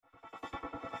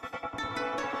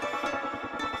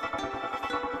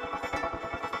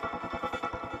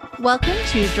Welcome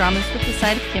to Dramas with the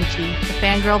Side of Kimchi, the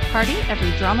fangirl party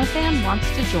every drama fan wants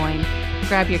to join.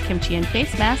 Grab your kimchi and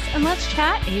face mask and let's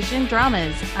chat Asian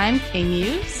dramas. I'm K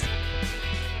Muse.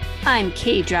 I'm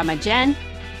K-Drama Jen.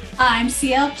 I'm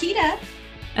CL Kita.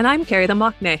 And I'm Carrie the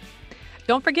Mockney.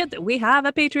 Don't forget that we have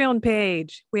a Patreon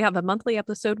page. We have a monthly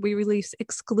episode we release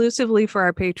exclusively for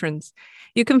our patrons.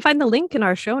 You can find the link in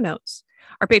our show notes.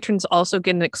 Our patrons also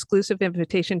get an exclusive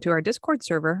invitation to our Discord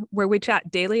server where we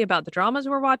chat daily about the dramas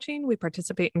we're watching, we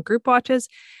participate in group watches,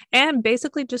 and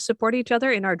basically just support each other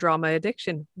in our drama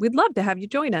addiction. We'd love to have you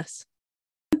join us.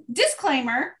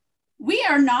 Disclaimer, we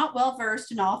are not well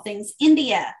versed in all things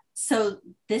India. So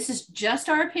this is just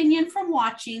our opinion from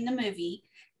watching the movie.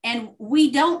 And we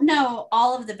don't know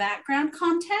all of the background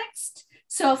context.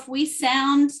 So if we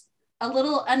sound a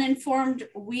little uninformed,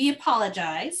 we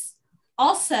apologize.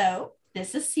 Also,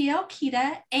 this is CL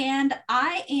Kita, and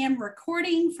I am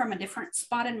recording from a different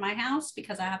spot in my house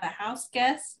because I have a house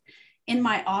guest in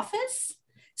my office.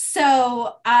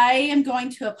 So I am going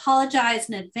to apologize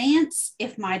in advance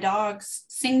if my dogs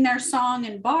sing their song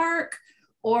and bark,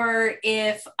 or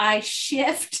if I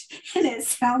shift and it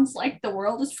sounds like the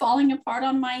world is falling apart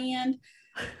on my end.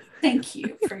 Thank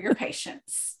you for your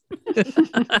patience.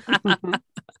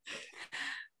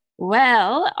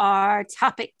 Well, our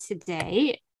topic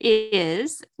today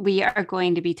is we are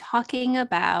going to be talking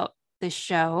about the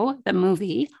show, the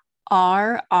movie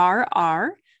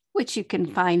RRR, which you can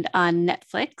find on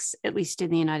Netflix, at least in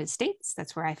the United States.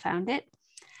 That's where I found it.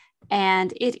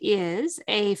 And it is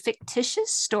a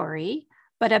fictitious story,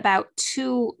 but about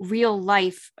two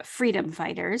real-life freedom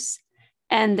fighters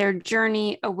and their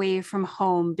journey away from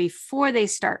home before they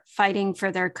start fighting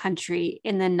for their country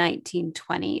in the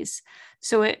 1920s.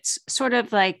 So it's sort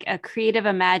of like a creative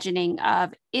imagining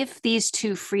of if these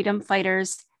two freedom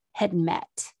fighters had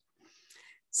met.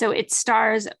 So it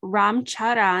stars Ram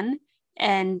Charan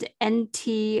and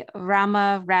N.T.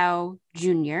 Rama Rao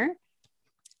Jr.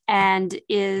 and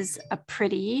is a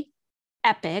pretty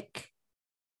epic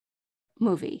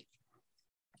movie.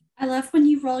 I love when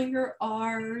you roll your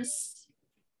R's.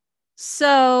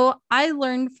 So I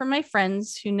learned from my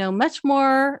friends who know much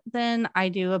more than I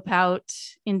do about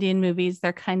Indian movies.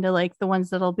 They're kind of like the ones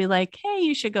that'll be like, hey,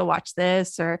 you should go watch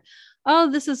this, or,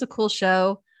 oh, this is a cool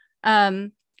show.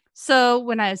 So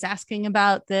when I was asking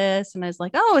about this and I was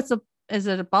like, oh, is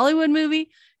it a Bollywood movie?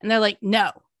 And they're like,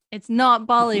 no, it's not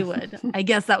Bollywood. I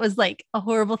guess that was like a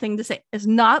horrible thing to say. It's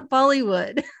not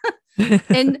Bollywood.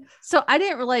 And so I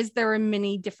didn't realize there were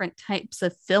many different types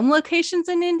of film locations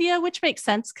in India, which makes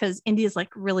sense because India is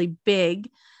like really big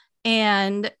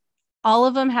and all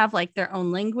of them have like their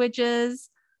own languages,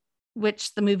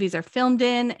 which the movies are filmed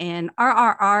in. And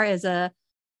RRR is a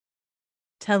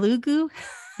Telugu,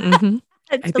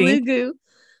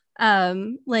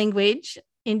 language,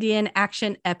 Indian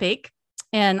action epic.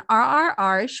 And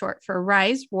RRR is short for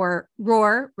Rise,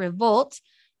 Roar, Revolt,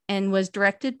 and was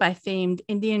directed by famed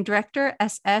Indian director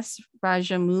S.S.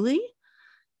 Rajamouli.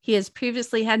 He has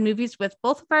previously had movies with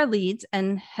both of our leads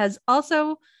and has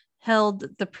also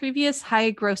held the previous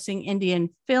high-grossing Indian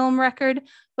film record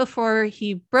before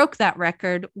he broke that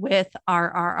record with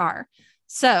RRR.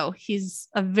 So he's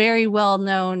a very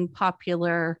well-known,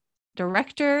 popular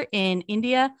director in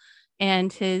India,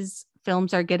 and his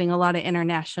films are getting a lot of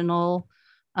international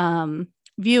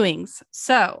viewings.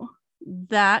 So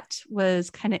that was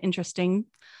kind of interesting.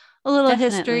 A little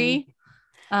history.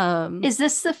 Is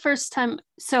this the first time?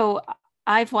 So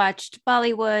I've watched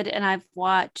Bollywood and I've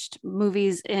watched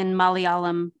movies in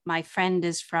Malayalam. My friend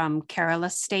is from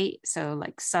Kerala state, so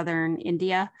like southern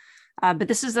India. But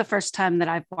this is the first time that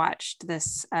I've watched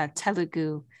this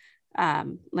Telugu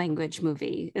language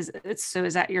movie. Is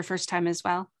that your first time as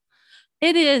well?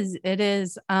 It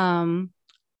is.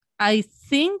 I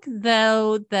think,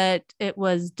 though, that it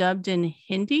was dubbed in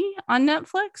Hindi on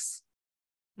Netflix,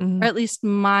 or at least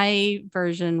my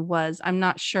version was. I'm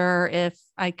not sure if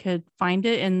I could find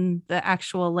it in the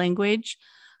actual language.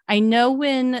 I know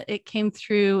when it came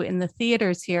through in the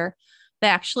theaters here, they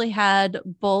actually had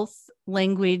both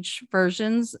language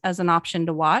versions as an option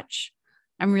to watch.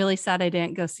 I'm really sad I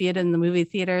didn't go see it in the movie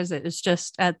theaters. It was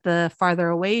just at the farther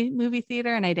away movie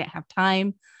theater and I didn't have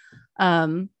time.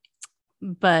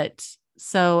 But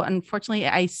so unfortunately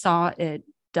I saw it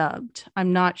dubbed.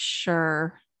 I'm not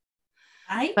sure.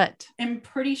 I am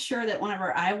pretty sure that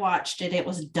whenever I watched it, it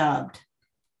was dubbed.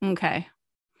 Okay.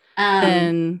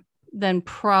 Then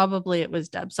probably it was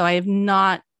dubbed. So I have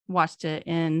not watched it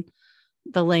in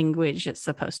the language it's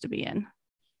supposed to be in.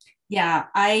 Yeah,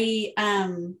 I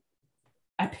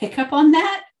pick up on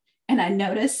that and I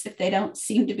notice if they don't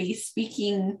seem to be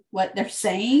speaking what they're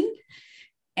saying.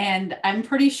 And I'm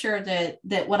pretty sure that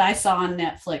what I saw on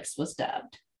Netflix was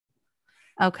dubbed.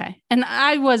 Okay. And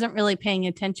I wasn't really paying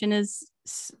attention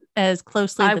as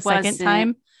closely the second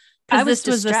time, because this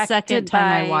was the second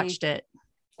time I watched it.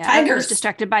 Yeah, I was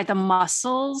distracted by the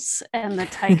muscles and the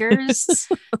tigers.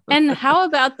 And how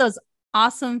about those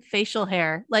awesome facial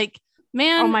hair? Like,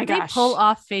 man, oh my they gosh, pull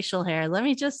off facial hair. Let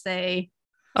me just say.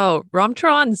 Oh,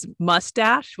 Romtron's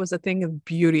mustache was a thing of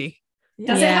beauty.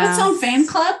 Does it have its own fan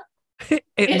club?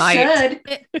 It might.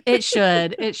 It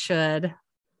should. It should.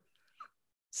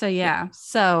 So yeah.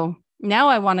 So now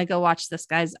I want to go watch this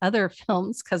guy's other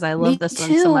films because I love this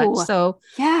one so much. So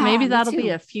yeah, maybe that'll be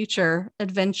a future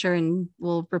adventure and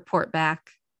we'll report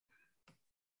back.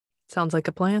 Sounds like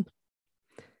a plan.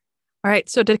 All right.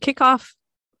 So to kick off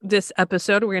this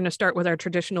episode, we're going to start with our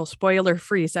traditional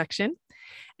spoiler-free section.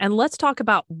 And let's talk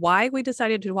about why we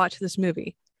decided to watch this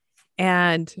movie.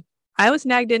 And I was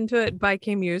nagged into it by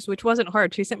Kay Muse, which wasn't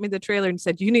hard. She sent me the trailer and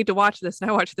said, you need to watch this.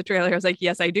 And I watched the trailer. I was like,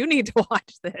 yes, I do need to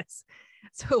watch this.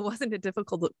 So it wasn't a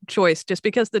difficult choice just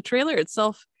because the trailer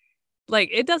itself, like,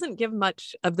 it doesn't give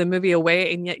much of the movie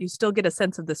away. And yet you still get a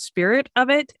sense of the spirit of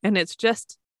it. And it's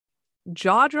just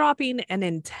jaw-dropping and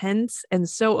intense and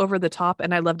so over the top.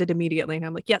 And I loved it immediately. And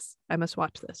I'm like, yes, I must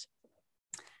watch this.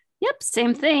 Yep,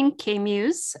 same thing. Kay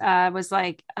Muse was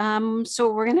like,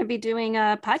 so we're going to be doing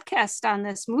a podcast on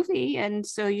this movie, and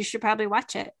so you should probably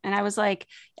watch it. And I was like,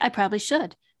 I probably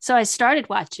should. So I started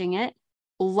watching it,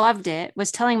 loved it,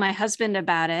 was telling my husband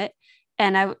about it,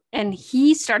 and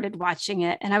he started watching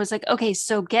it, and I was like, okay,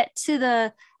 so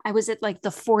I was at like the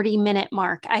 40-minute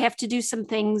mark. I have to do some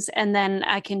things, and then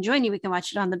I can join you. We can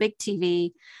watch it on the big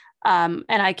TV. And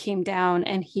I came down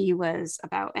and he was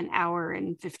about an hour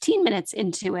and 15 minutes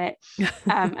into it.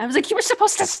 I was like, you were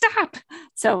supposed to stop.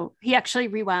 So he actually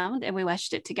rewound and we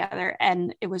watched it together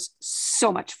and it was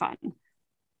so much fun.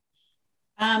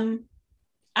 I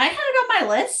had it on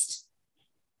my list.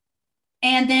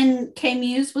 And then Kay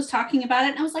Muse was talking about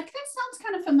it and I was like, that sounds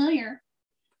kind of familiar.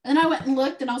 And I went and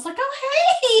looked and I was like,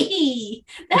 oh, hey,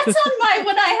 that's on my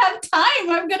when I have time,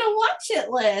 I'm going to watch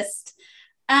it list.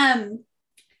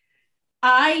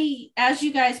 As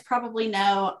you guys probably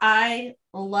know, I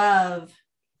love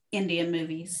Indian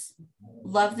movies.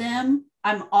 Love them.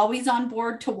 I'm always on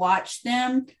board to watch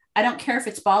them. I don't care if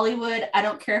it's Bollywood. I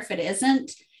don't care if it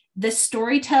isn't. The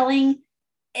storytelling,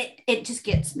 it just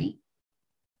gets me.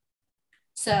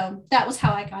 So that was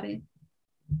how I got in.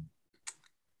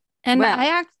 And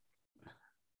well,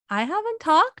 I haven't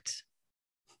talked.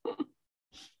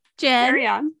 Jen, carry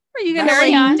on. Are you going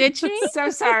to ditch me? So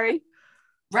sorry.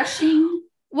 Rushing.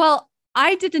 Well,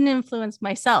 I didn't influence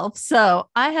myself, so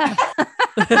I have.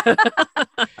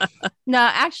 No,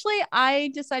 actually,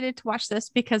 I decided to watch this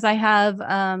because I have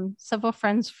several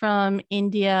friends from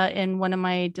India in one of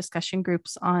my discussion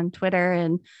groups on Twitter,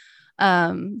 and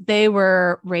they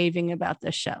were raving about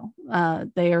this show.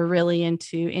 They are really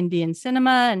into Indian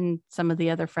cinema, and some of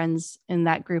the other friends in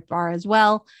that group are as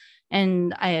well.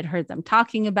 And I had heard them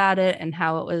talking about it and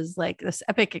how it was like this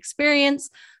epic experience.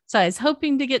 So I was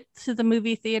hoping to get to the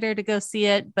movie theater to go see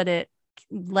it, but it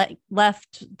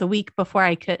left the week before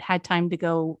I had time to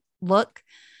go look.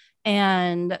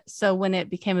 And so when it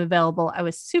became available, I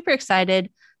was super excited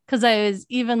because I was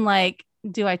even like,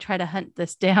 do I try to hunt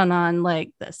this down on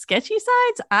like the sketchy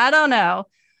sites? I don't know.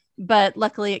 But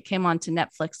luckily it came onto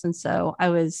Netflix. And so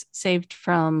I was saved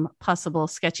from possible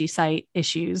sketchy site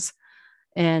issues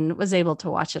and was able to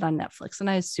watch it on Netflix. And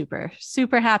I was super,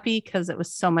 super happy because it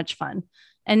was so much fun.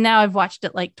 And now I've watched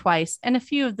it like twice, and a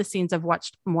few of the scenes I've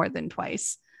watched more than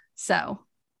twice. So,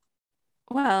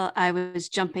 well, I was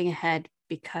jumping ahead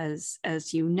because,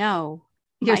 as you know,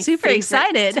 you're super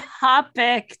excited.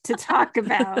 Topic to talk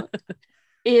about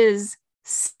is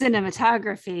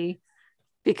cinematography,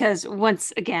 because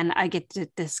once again, I get to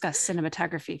discuss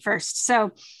cinematography first.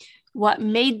 So, what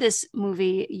made this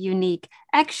movie unique?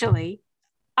 Actually,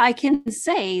 I can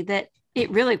say that it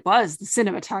really was. The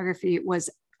cinematography was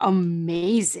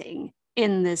amazing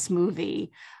in this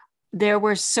movie. There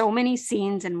were so many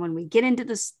scenes, and when we get into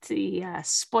the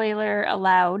spoiler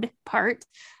allowed part,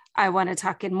 I want to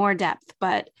talk in more depth,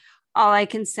 but all I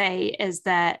can say is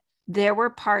that there were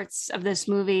parts of this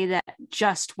movie that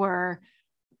just were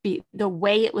the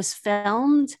way it was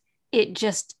filmed. It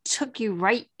just took you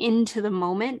right into the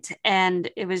moment,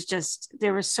 and it was just,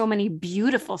 there were so many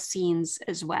beautiful scenes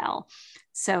as well.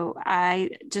 So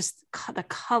I just, the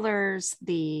colors,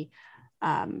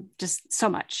 just so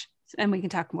much. And we can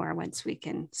talk more once we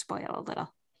can spoil a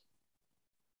little.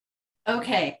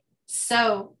 Okay.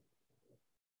 So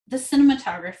the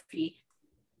cinematography,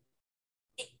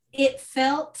 it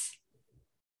felt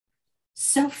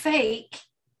so fake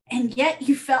And yet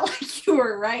you felt like you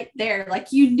were right there.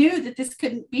 Like you knew that this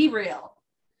couldn't be real,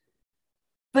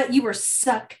 but you were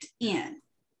sucked in.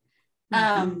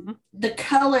 The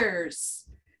colors,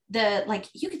 like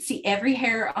you could see every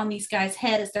hair on these guys'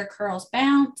 head as their curls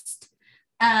bounced.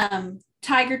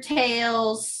 Tiger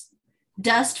tails,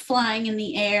 dust flying in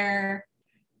the air.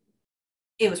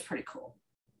 It was pretty cool.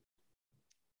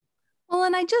 Well,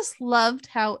 and I just loved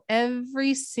how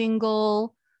every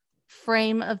single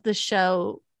frame of the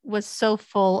show was so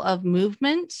full of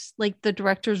movement. Like the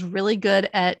director's really good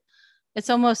at, it's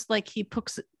almost like he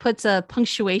puts a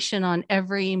punctuation on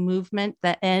every movement,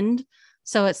 the end.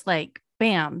 So it's like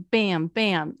bam, bam,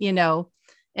 bam, you know,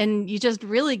 and you just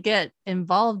really get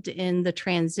involved in the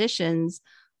transitions.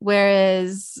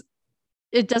 Whereas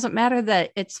it doesn't matter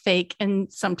that it's fake.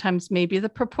 And sometimes maybe the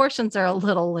proportions are a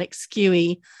little like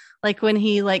skewy. Like when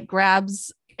he like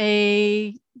grabs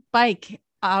a bike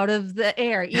out of the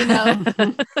air, you know,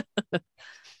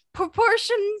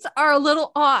 proportions are a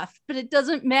little off, but it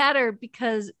doesn't matter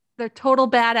because they're total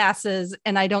badasses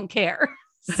and I don't care.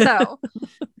 So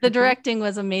the directing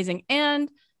was amazing. And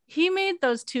he made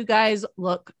those two guys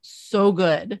look so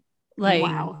good. Like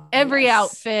every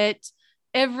outfit,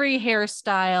 every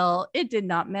hairstyle, it did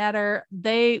not matter.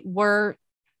 They were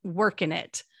working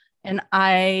it. And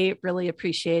I really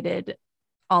appreciated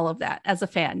all of that as a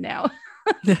fan now.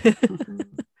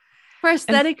 For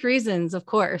aesthetic reasons, of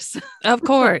course. Of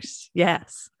course.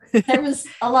 Yes. There was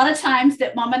a lot of times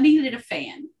that Mama needed a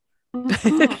fan.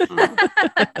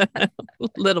 A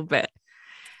little bit.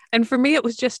 And for me, it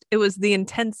was the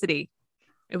intensity.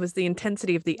 It was the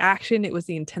intensity of the action. It was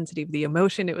the intensity of the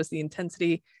emotion. It was the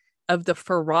intensity of the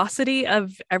ferocity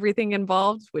of everything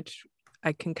involved, which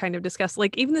I can kind of discuss.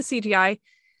 Like even the CGI,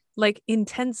 like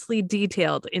intensely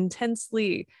detailed,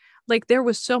 intensely, like there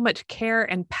was so much care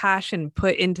and passion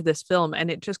put into this film, and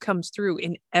it just comes through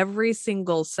in every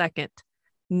single second.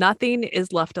 Nothing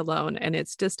is left alone. And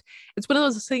it's one of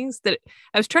those things that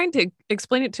I was trying to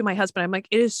explain it to my husband. I'm like,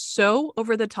 it is so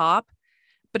over the top,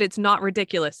 but it's not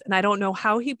ridiculous. And I don't know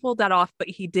how he pulled that off, but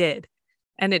he did.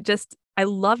 And I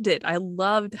loved it. I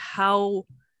loved how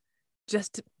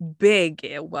just big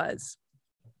it was.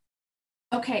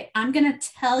 Okay, I'm going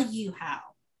to tell you how.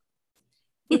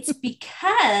 It's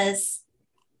because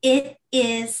it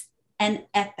is an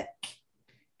epic,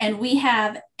 and we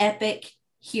have epic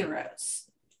heroes.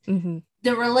 Mm-hmm.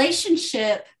 The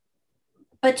relationship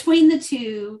between the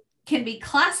two can be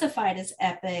classified as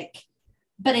epic,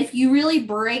 but if you really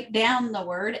break down the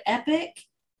word epic,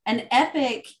 an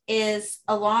epic is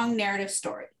a long narrative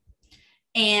story.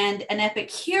 And an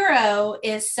epic hero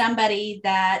is somebody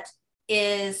that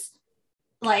is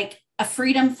like a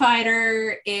freedom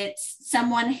fighter. It's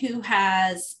someone who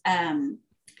has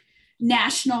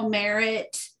national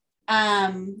merit,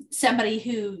 somebody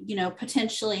who, you know,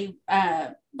 potentially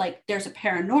like there's a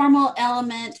paranormal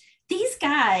element. These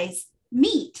guys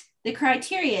meet the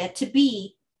criteria to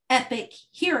be epic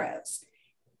heroes.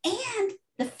 And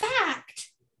the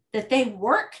fact that they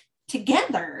work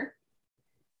together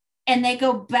and they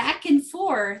go back and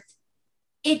forth,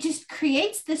 it just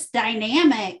creates this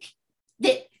dynamic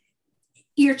that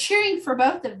you're cheering for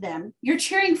both of them. You're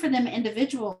cheering for them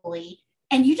individually,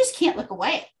 and you just can't look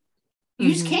away.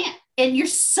 You just can't. And you're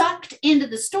sucked into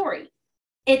the story.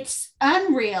 It's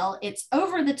unreal. It's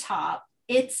over the top.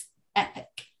 It's epic.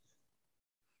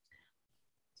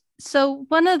 So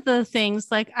one of the things,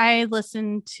 like I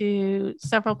listened to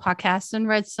several podcasts and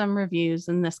read some reviews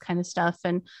and this kind of stuff.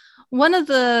 And one of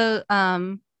the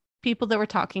people that were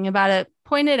talking about it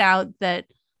pointed out that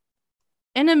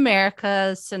in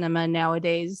America cinema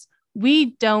nowadays,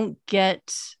 we don't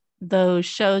get those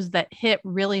shows that hit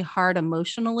really hard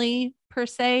emotionally per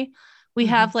se. We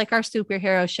have like our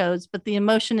superhero shows, but the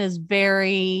emotion is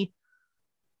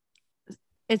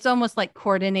it's almost like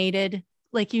coordinated.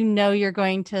 Like, you know, you're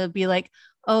going to be like,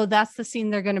 oh, that's the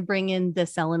scene they're going to bring in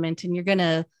this element, and you're going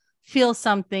to feel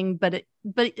something, but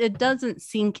it doesn't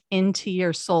sink into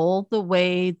your soul the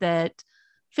way that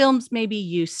films may be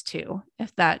used to,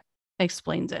 if that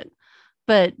explains it.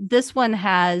 But this one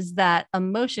has that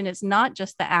emotion. It's not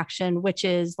just the action, which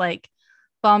is like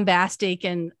bombastic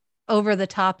and over the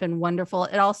top and wonderful.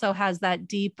 It also has that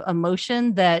deep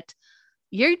emotion that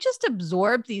you're just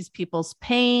absorb these people's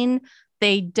pain.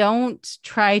 They don't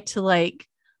try to like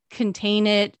contain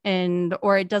it,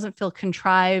 or it doesn't feel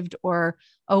contrived, or,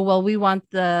 oh, well, we want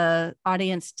the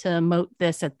audience to emote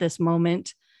this at this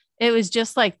moment. It was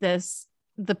just like this.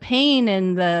 The pain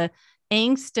and the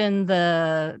angst and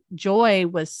the joy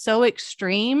was so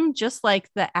extreme, just like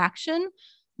the action,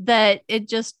 that it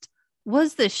just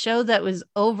was this show that was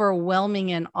overwhelming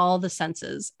in all the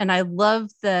senses. And I love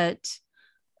that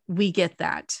we get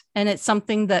that. And it's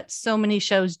something that so many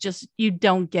shows just you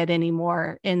don't get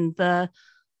anymore in the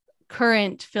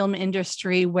current film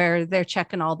industry where they're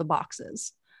checking all the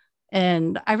boxes.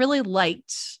 And I really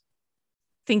liked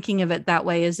thinking of it that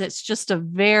way, is it's just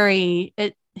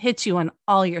it hits you on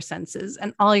all your senses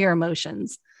and all your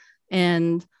emotions.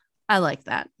 And I like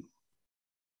that.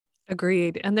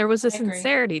 Agreed. And there was a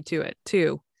sincerity to it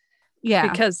too. Yeah.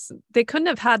 Because they couldn't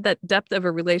have had that depth of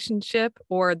a relationship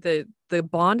or the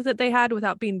bond that they had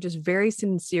without being just very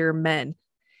sincere men.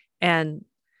 And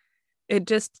it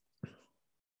just,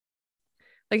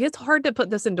 like, it's hard to put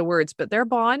this into words, but their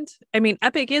bond, I mean,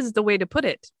 epic is the way to put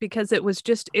it, because it was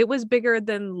bigger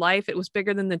than life. It was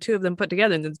bigger than the two of them put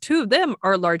together. And the two of them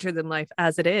are larger than life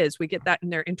as it is. We get that in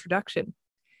their introduction.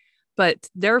 But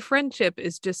their friendship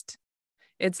is just,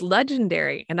 it's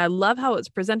legendary. And I love how it's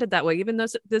presented that way. Even though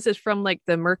this is from like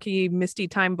the murky, misty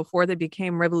time before they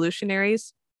became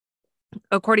revolutionaries,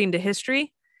 according to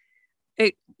history,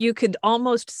 you could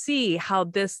almost see how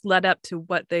this led up to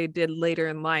what they did later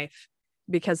in life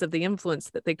because of the influence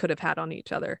that they could have had on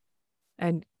each other.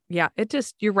 And yeah,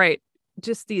 you're right.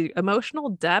 Just the emotional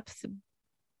depth.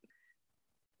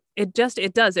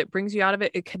 It brings you out of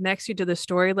it. It connects you to the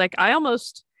story. Like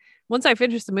once I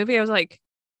finished the movie, I was like,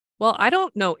 well, I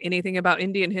don't know anything about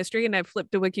Indian history. And I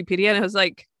flipped to Wikipedia and I was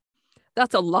like,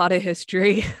 that's a lot of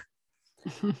history.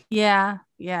 Yeah.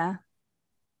 Yeah.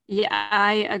 Yeah,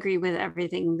 I agree with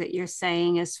everything that you're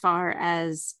saying as far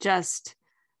as just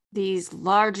these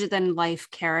larger than life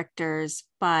characters,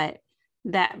 but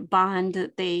that bond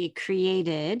that they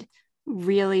created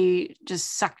really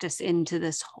just sucked us into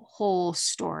this whole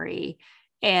story.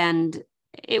 And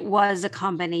it was a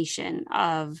combination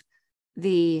of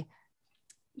the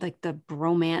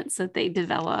bromance that they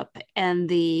develop and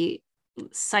the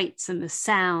sights and the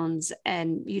sounds,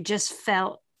 and you just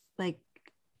felt like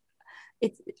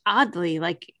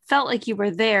felt like you were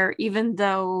there, even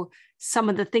though some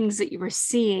of the things that you were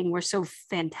seeing were so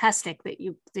fantastic that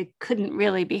they couldn't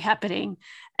really be happening.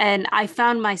 And I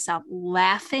found myself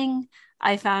laughing.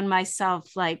 I found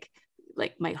myself like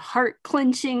my heart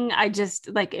clenching. I just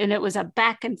and it was a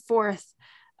back and forth.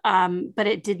 But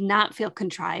it did not feel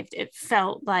contrived. It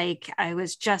felt like I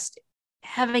was just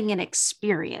having an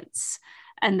experience.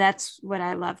 And that's what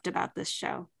I loved about this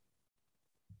show.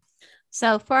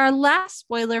 So for our last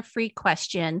spoiler-free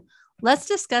question, let's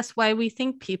discuss why we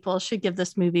think people should give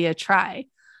this movie a try.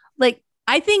 Like,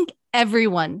 I think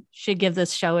everyone should give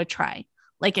this show a try.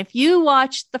 Like, if you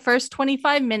watch the first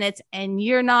 25 minutes and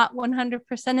you're not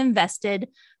 100% invested,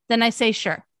 then I say,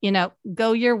 sure,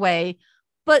 go your way.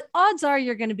 But odds are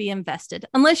you're going to be invested,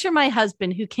 unless you're my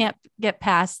husband who can't get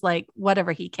past like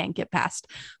whatever he can't get past.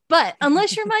 But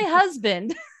unless you're my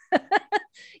husband,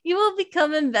 you will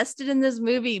become invested in this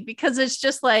movie because it's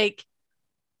just like,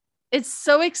 it's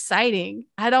so exciting.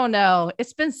 I don't know.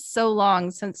 It's been so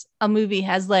long since a movie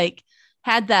has like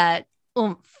had that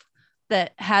oomph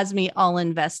that has me all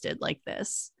invested like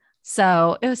this.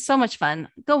 So it was so much fun.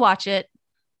 Go watch it.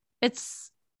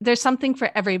 There's something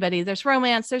for everybody. There's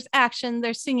romance, there's action,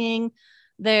 there's singing,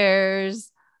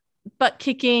 there's butt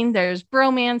kicking, there's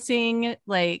bromancing,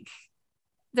 like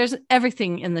there's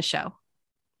everything in the show,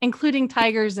 including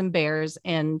tigers and bears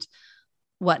and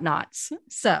whatnots.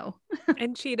 So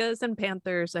and cheetahs and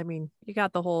panthers. I mean, you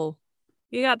got the whole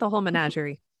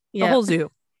menagerie, the whole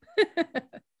zoo.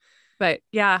 But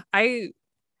yeah, I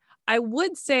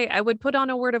would say I would put on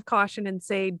a word of caution and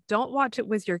say, don't watch it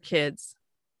with your kids.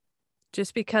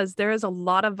 Just because there is a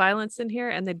lot of violence in here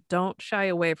and they don't shy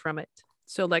away from it.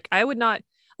 So like, I would not,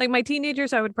 like my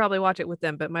teenagers, I would probably watch it with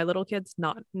them, but my little kids,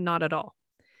 not at all.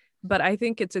 But I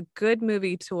think it's a good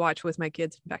movie to watch with my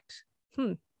kids. In fact,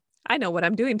 I know what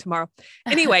I'm doing tomorrow.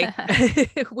 Anyway,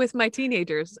 with my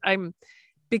teenagers,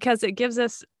 because it gives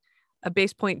us a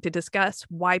base point to discuss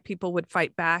why people would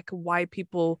fight back, why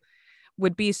people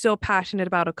would be so passionate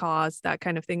about a cause, that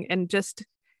kind of thing. And just,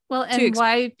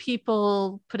 why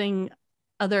people putting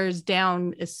others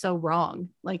down is so wrong.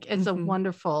 Like, it's a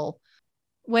wonderful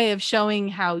way of showing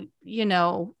how,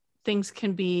 things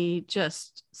can be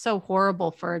just so horrible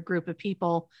for a group of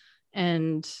people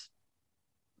and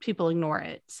people ignore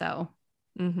it. So,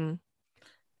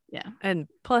 yeah. And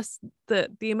plus the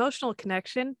emotional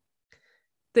connection,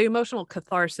 the emotional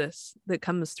catharsis that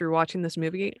comes through watching this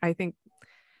movie, I think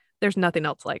there's nothing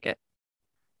else like it.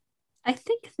 I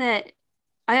think that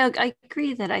I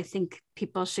agree that I think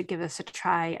people should give this a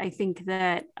try. I think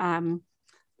that,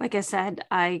 like I said,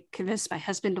 I convinced my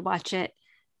husband to watch it,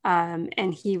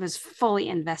 and he was fully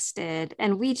invested.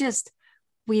 And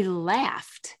we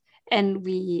laughed and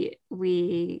we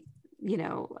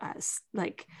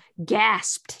like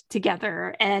gasped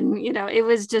together, and it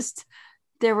was just,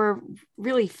 there were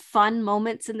really fun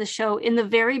moments in the show. In the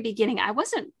very beginning, I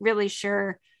wasn't really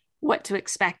sure what to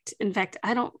expect. In fact,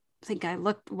 I don't think I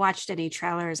watched any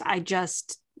trailers. I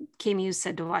just, Kimmy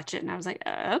said to watch it, and I was like,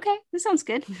 okay, this sounds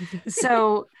good.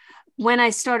 So when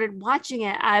I started watching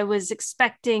it, I was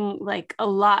expecting like a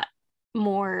lot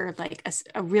more like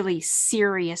a really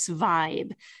serious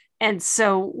vibe. And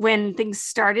so when things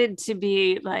started to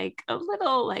be like a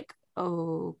little like,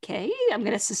 okay, I'm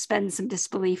going to suspend some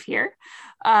disbelief here,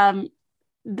 then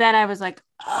I was like,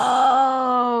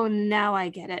 oh, now I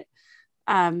get it.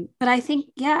 But I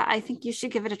think you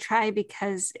should give it a try,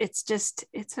 because it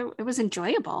was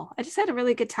enjoyable. I just had a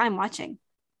really good time watching.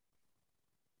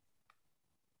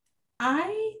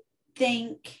 I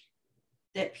think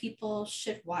that people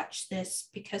should watch this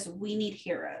because we need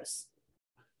heroes.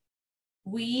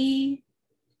 We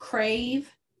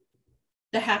crave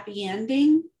the happy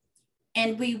ending,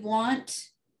 and we want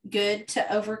good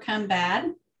to overcome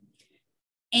bad.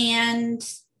 And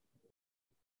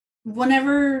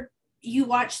whenever you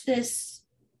watch this,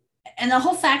 and the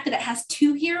whole fact that it has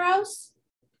two heroes,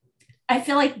 I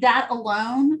feel like that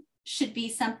alone should be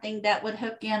something that would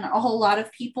hook in a whole lot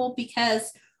of people,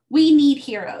 because we need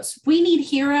heroes. We need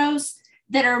heroes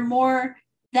that are more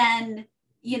than,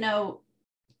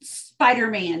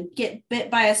 Spider-Man, get bit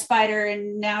by a spider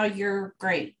and now you're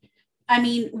great. I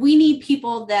mean, we need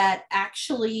people that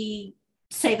actually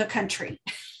save a country.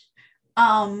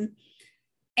 And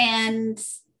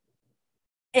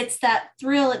it's that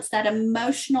thrill, it's that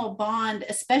emotional bond,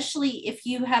 especially if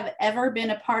you have ever been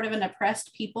a part of an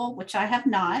oppressed people, which I have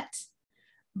not.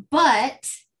 But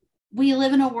we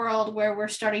live in a world where we're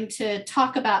starting to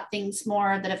talk about things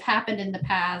more that have happened in the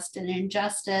past and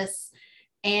injustice.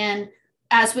 And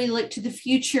as we look to the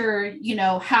future,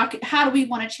 how do we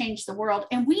want to change the world?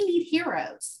 And we need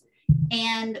heroes.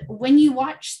 And when you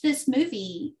watch this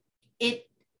movie,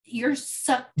 you're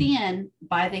sucked in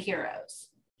by the heroes.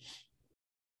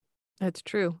 That's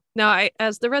true. Now,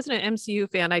 as the resident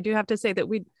MCU fan, I do have to say that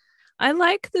I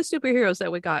like the superheroes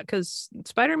that we got, because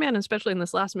Spider-Man, especially in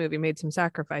this last movie, made some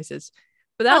sacrifices.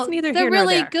 But that's neither here nor there. They're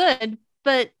really good,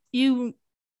 but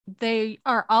they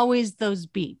are always those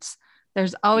beats.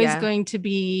 There's always going to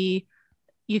be,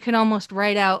 you can almost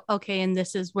write out, okay, and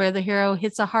this is where the hero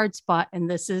hits a hard spot, and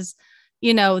this is,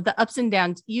 the ups and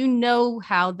downs.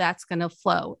 How that's going to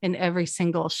flow in every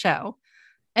single show.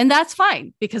 And that's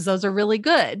fine, because those are really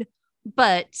good.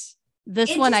 But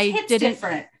this one I didn't.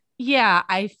 Different. Yeah,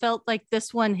 I felt like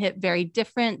this one hit very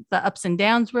different. The ups and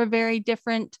downs were very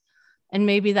different. And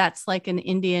maybe that's like an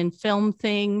Indian film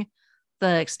thing,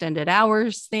 the extended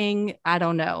hours thing. I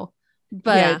don't know.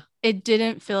 But it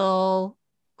didn't feel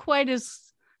quite as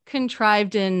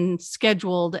contrived and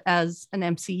scheduled as an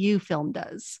MCU film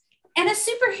does. And a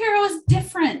superhero is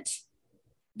different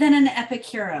than an epic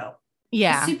hero.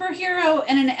 Yeah. A superhero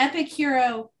and an epic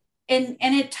hero, and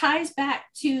it ties back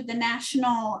to the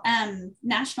national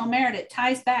merit. It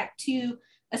ties back to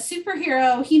a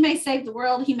superhero. He may save the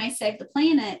world, he may save the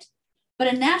planet, but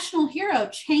a national hero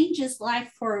changes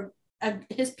life for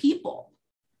his people.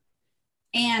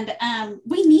 And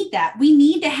we need that. We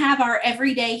need to have our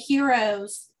everyday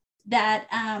heroes that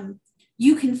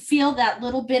you can feel that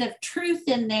little bit of truth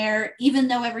in there, even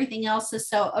though everything else is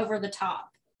so over the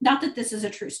top. Not that this is a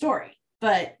true story,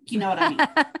 but you know what I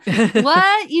mean.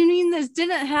 What? You mean this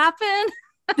didn't happen?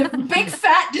 The big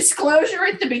fat disclosure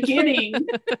at the beginning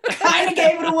kind of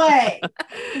gave it away.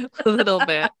 A little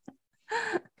bit.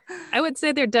 I would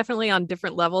say they're definitely on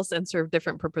different levels and serve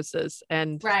different purposes.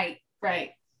 And Right.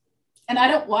 And I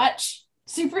don't watch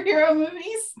superhero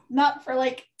movies, not for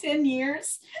like 10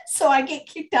 years. So I get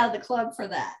kicked out of the club for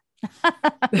that.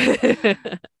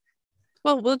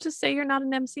 Well, we'll just say you're not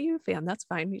an MCU fan. That's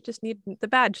fine. You just need the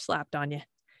badge slapped on you.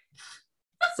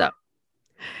 So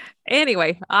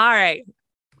anyway, all right.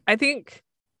 I think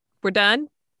we're done.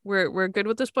 We're good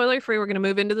with the spoiler free. We're going to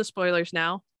move into the spoilers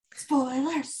now.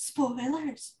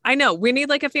 Spoilers. I know. We need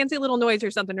like a fancy little noise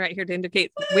or something right here to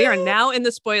indicate we are now in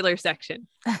the spoiler section.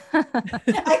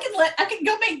 I can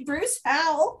go make Bruce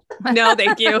howl. No,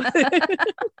 thank you.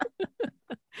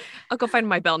 I'll go find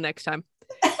my bell next time.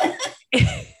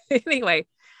 Anyway.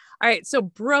 All right. So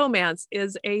bromance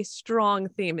is a strong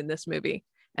theme in this movie.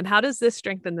 And how does this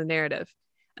strengthen the narrative?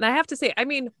 And I have to say, I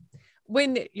mean,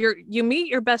 when you meet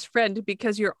your best friend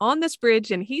because you're on this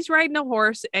bridge and he's riding a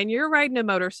horse and you're riding a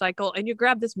motorcycle, and you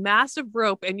grab this massive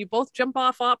rope and you both jump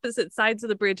off opposite sides of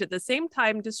the bridge at the same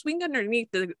time to swing underneath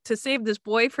to save this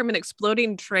boy from an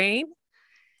exploding train,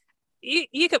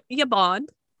 you bond.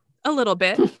 a little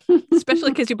bit,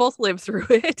 especially because you both lived through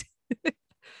it.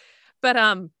 But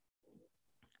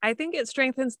I think it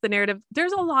strengthens the narrative.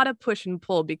 There's a lot of push and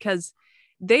pull because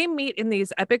they meet in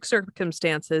these epic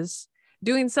circumstances,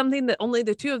 doing something that only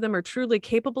the two of them are truly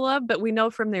capable of. But we know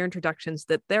from their introductions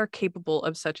that they're capable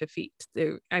of such a feat.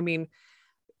 I mean,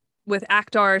 with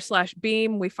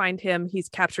Akhtar/Beam, we find him, he's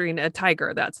capturing a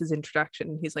tiger. That's his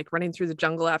introduction. He's like running through the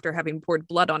jungle after having poured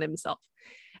blood on himself.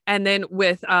 And then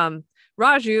with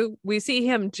Raju, we see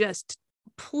him just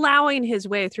plowing his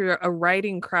way through a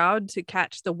riding crowd to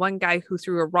catch the one guy who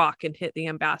threw a rock and hit the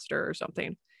ambassador or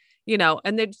something,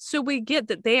 and then so we get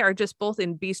that they are just both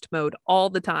in beast mode all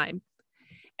the time.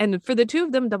 And for the two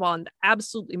of them to bond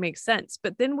absolutely makes sense.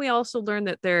 But then we also learn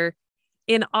that they're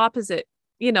in opposite,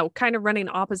 kind of running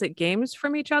opposite games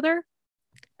from each other.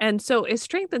 And so it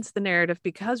strengthens the narrative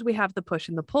because we have the push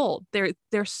and the pull.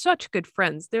 They're such good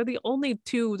friends. They're the only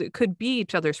two that could be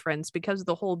each other's friends because of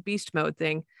the whole beast mode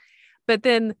thing. But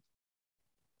then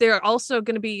they're also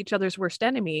going to be each other's worst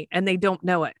enemy and they don't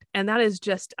know it. And that is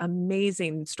just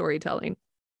amazing storytelling.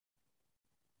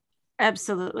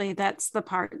 Absolutely. That's the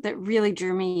part that really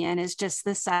drew me in, is just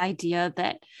this idea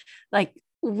that like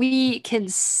we can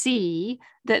see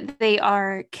that they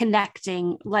are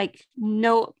connecting like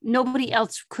nobody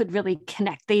else could really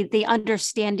connect. They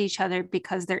understand each other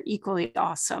because they're equally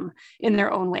awesome in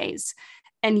their own ways.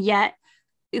 And yet,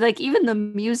 like, even the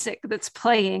music that's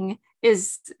playing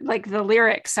is like, the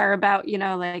lyrics are about,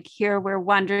 like, here we're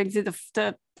wandering through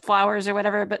the flowers or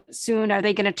whatever, but soon are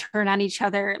they going to turn on each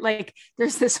other? Like,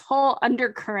 there's this whole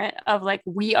undercurrent of like,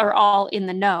 we are all in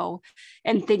the know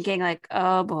and thinking like,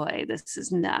 oh boy, this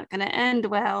is not going to end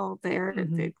well. They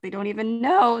don't even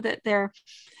know that they're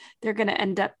going to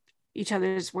end up each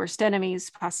other's worst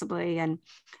enemies possibly. And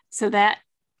so that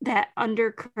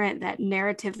undercurrent, that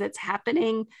narrative that's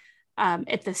happening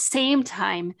at the same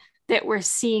time that we're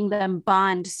seeing them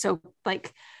bond. So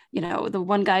like, the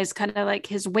one guy's kind of like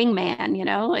his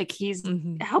wingman, like he's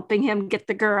helping him get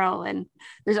the girl. And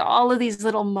there's all of these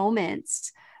little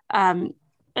moments. And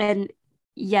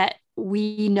yet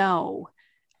we know.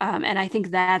 And I think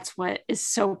that's what is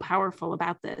so powerful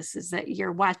about this, is that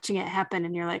you're watching it happen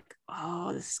and you're like,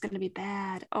 oh, this is going to be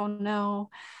bad. Oh no.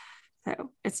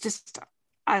 So it's just,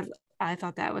 I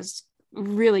thought that was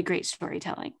really great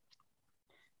storytelling.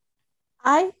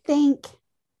 I think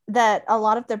that a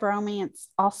lot of the bromance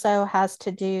also has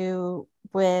to do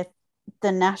with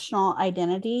the national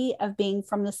identity of being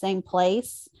from the same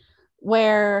place,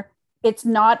 where it's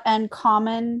not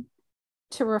uncommon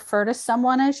to refer to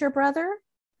someone as your brother.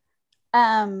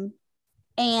 And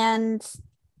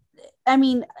I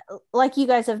mean, like you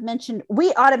guys have mentioned,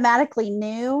 we automatically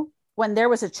knew when there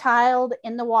was a child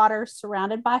in the water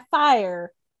surrounded by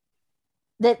fire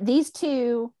that these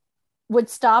two would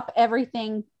stop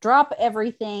everything, drop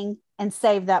everything, and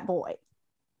save that boy.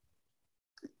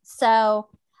 So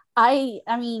I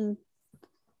mean,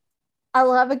 I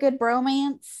love a good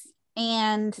bromance,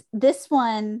 and this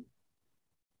one,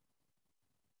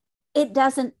 it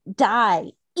doesn't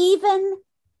die. Even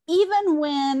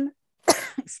when,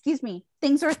 excuse me,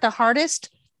 things are at the hardest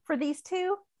for these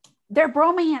two, their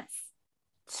bromance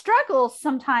struggles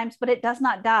sometimes, but it does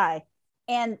not die.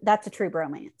 And that's a true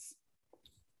bromance.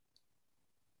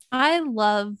 I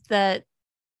love that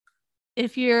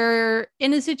if you're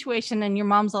in a situation and your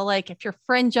mom's all like, if your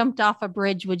friend jumped off a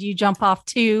bridge, would you jump off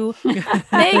too? They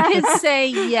could say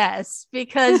yes,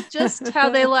 because just how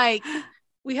they like,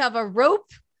 we have a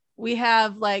rope, we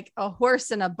have like a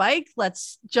horse and a bike,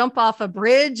 let's jump off a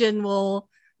bridge and we'll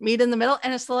meet in the middle.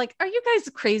 And it's like, are you guys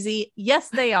crazy? Yes,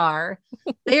 they are.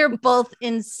 They are both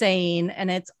insane and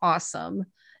it's awesome.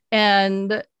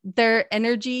 And their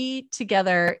energy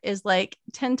together is like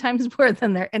 10 times more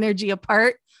than their energy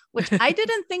apart, which I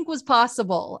didn't think was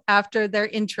possible after their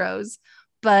intros,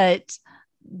 but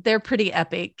they're pretty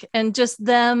epic. And just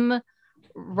them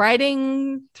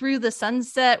riding through the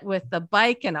sunset with the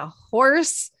bike and a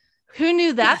horse. Who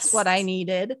knew that's what I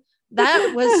needed?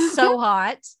 That was so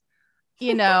hot.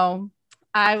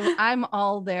 I'm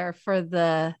all there for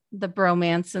the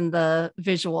bromance and the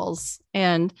visuals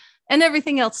and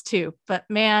everything else too. But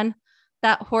man,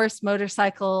 that horse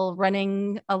motorcycle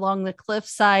running along the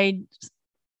cliffside,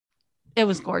 it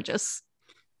was gorgeous.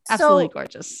 Absolutely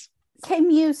gorgeous. Kim,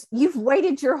 you've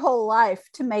waited your whole life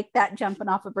to make that jumping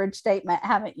off a bridge statement,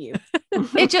 haven't you?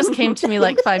 It just came to me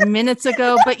like 5 minutes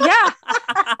ago, but yeah,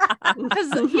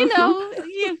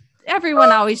 because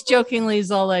everyone always jokingly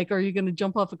is all like, are you going to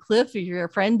jump off a cliff if your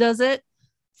friend does it?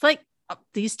 It's like,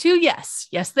 these two, yes,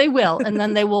 they will. And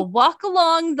then they will walk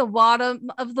along the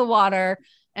bottom of the water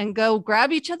and go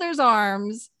grab each other's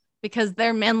arms because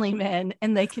they're manly men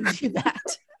and they can do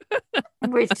that.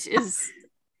 Which is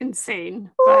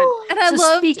insane. But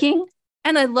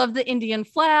And I loved the Indian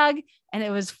flag, and it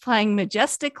was flying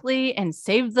majestically and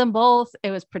saved them both.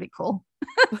 It was pretty cool.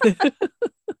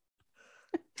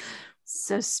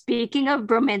 So speaking of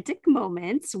romantic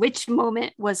moments, which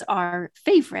moment was our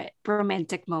favorite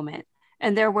romantic moment?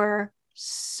 And there were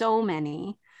so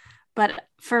many, but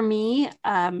for me,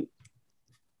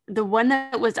 the one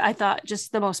that was, I thought,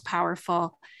 just the most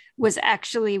powerful was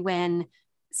actually when,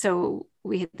 so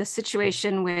we had the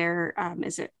situation where,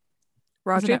 is it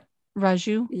Raju?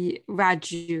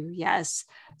 Raju, yes.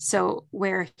 So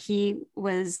where he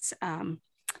was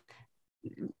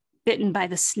bitten by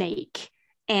the snake,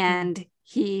 and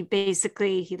he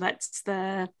lets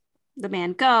the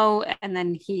man go, and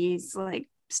then he's like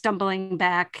stumbling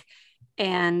back,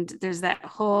 and there's that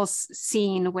whole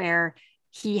scene where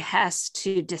he has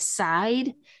to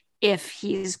decide if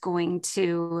he's going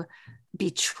to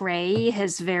betray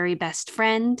his very best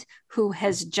friend who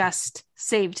has just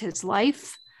saved his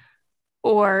life,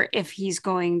 or if he's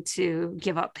going to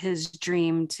give up his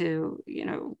dream to,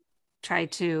 try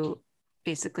to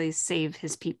basically save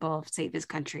his people, save his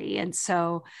country. And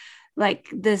so like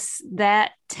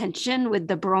that tension with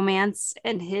the bromance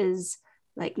and his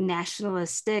like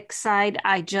nationalistic side,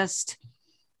 I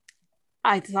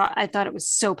thought it was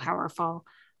so powerful.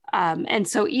 And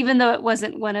so even though it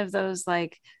wasn't one of those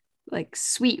like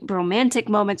sweet romantic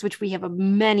moments, which we have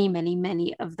many, many,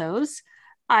 many of those,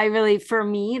 for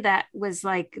me, that was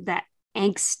like that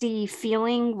angsty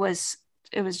feeling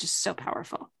it was just so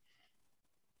powerful.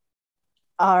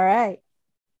 All right.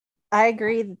 I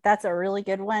agree that's a really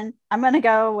good one. I'm going to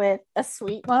go with a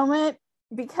sweet moment,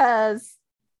 because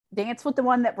Dance with the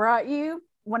One That Brought You,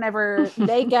 whenever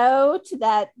they go to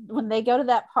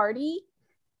that party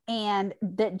and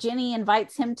that Jenny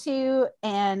invites him to,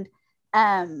 and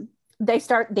they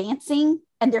start dancing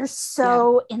and they're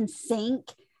so in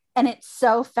sync, and it's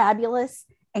so fabulous,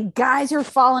 and guys are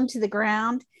falling to the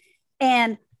ground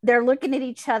and they're looking at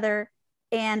each other,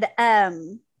 and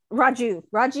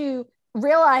Raju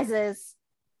realizes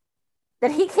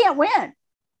that he can't win.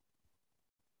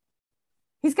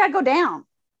 He's got to go down.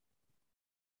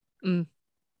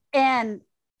 And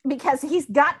because he's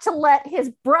got to let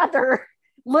his brother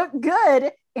look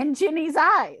good in Jenny's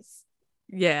eyes.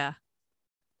 Yeah.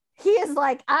 He is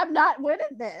like, I'm not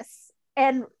winning this.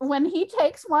 And when he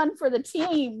takes one for the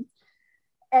team,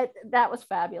 that was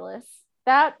fabulous.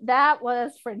 That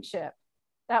was friendship.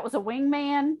 That was a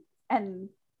wingman, and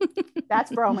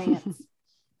that's bromance.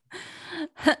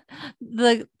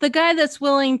 The guy that's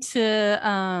willing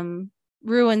to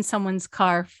ruin someone's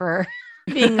car for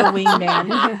being a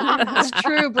wingman. It's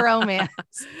true bromance.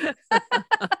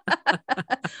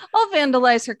 I'll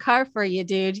vandalize her car for you,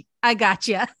 dude. I got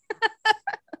you.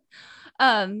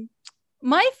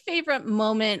 My favorite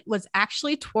moment was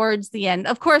actually towards the end.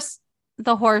 Of course,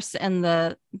 the horse and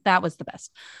that was the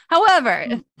best.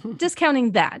 However,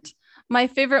 discounting that, my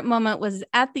favorite moment was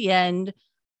at the end.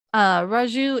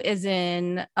 Raju is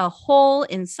in a hole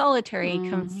in solitary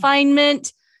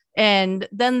confinement, and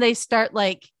then they start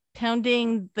like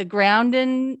pounding the ground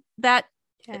in that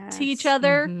to each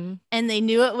other, and they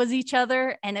knew it was each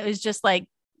other, and it was just like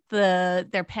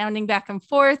they're pounding back and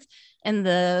forth, and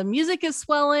the music is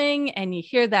swelling, and you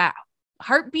hear that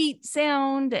heartbeat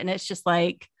sound, and it's just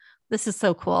like, this is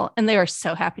so cool. And they are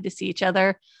so happy to see each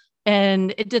other,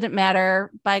 and it didn't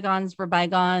matter. Bygones were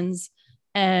bygones,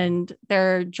 and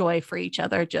their joy for each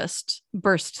other just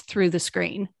burst through the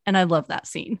screen. And I love that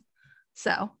scene.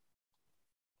 So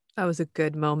that was a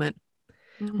good moment.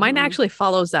 Mine actually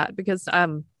follows that, because I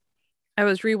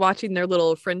was rewatching their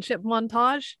little friendship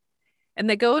montage, and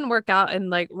they go and work out, and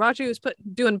like Raju is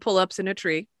doing pull-ups in a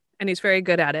tree, and he's very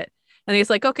good at it. And he's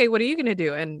like, okay, what are you going to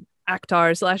do? And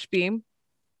Akhtar/Beam,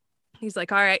 he's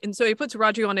like, all right. And so he puts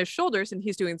Raju on his shoulders, and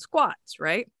he's doing squats,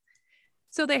 right?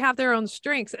 So they have their own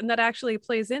strengths, and that actually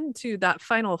plays into that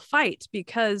final fight,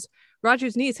 because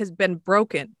Raju's knees has been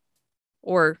broken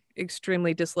or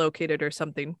extremely dislocated or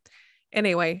something.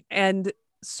 Anyway, and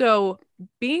so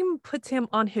Beam puts him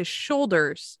on his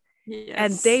shoulders,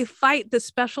 and they fight the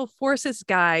special forces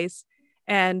guys,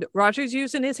 and Raju's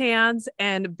using his hands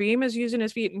and Beam is using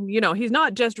his feet. And, he's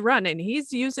not just running,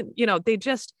 he's using,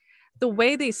 the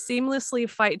way they seamlessly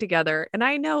fight together. And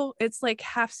I know it's like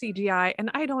half CGI,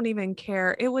 and I don't even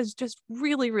care. It was just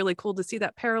really, really cool to see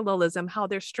that parallelism, how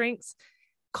their strengths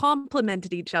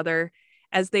complemented each other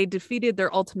as they defeated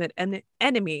their ultimate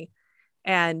enemy,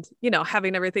 and,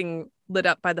 having everything lit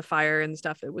up by the fire and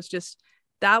stuff. It was just,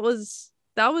 that was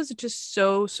that was just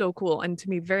so cool, and to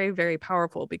me very, very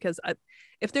powerful, because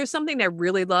if there's something I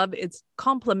really love, it's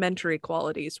complementary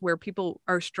qualities where people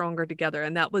are stronger together,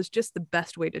 and that was just the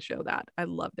best way to show that. I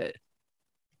loved it.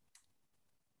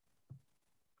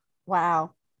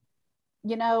 Wow.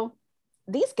 You know,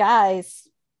 these guys,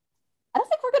 I don't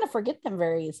think we're going to forget them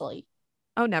very easily.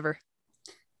 Oh, never.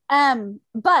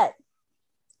 But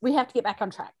we have to get back on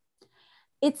track.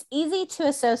 It's easy to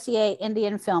associate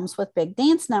Indian films with big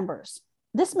dance numbers.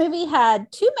 This movie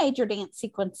had 2 major dance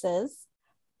sequences.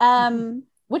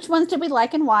 Which ones did we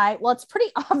like and why? Well, it's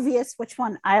pretty obvious which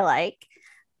one I like,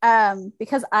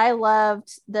 because I loved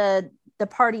the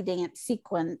party dance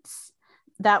sequence.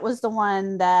 That was the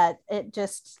one that it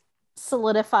just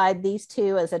solidified these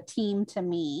two as a team to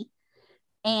me.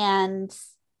 And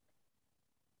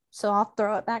so I'll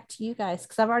throw it back to you guys,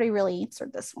 because I've already really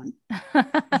answered this one.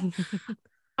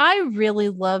 I really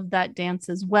loved that dance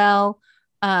as well.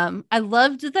 I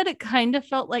loved that it kind of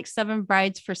felt like Seven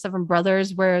Brides for Seven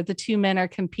Brothers, where the 2 men are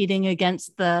competing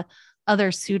against the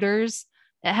other suitors.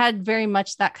 It had very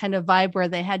much that kind of vibe where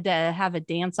they had to have a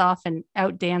dance off and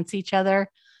outdance each other.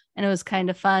 And it was kind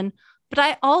of fun. But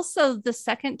I also, the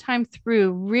second time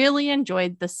through, really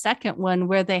enjoyed the second one,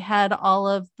 where they had all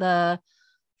of the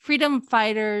freedom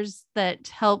fighters that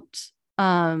helped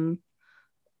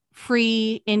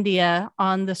free India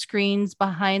on the screens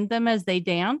behind them as they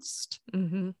danced.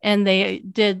 And they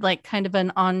did like kind of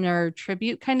an honor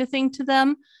tribute kind of thing to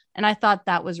them. And I thought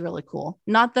that was really cool.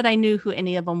 Not that I knew who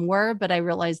any of them were, but I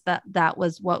realized that that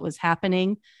was what was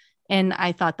happening. And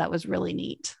I thought that was really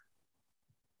neat.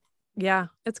 Yeah,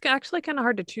 it's actually kind of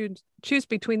hard to choose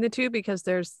between the two, because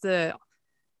there's the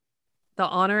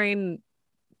honoring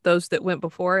those that went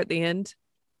before at the end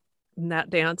in that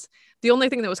dance. The only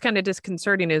thing that was kind of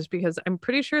disconcerting is because I'm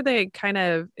pretty sure they kind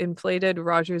of inflated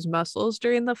Raju's muscles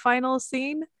during the final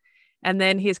scene, and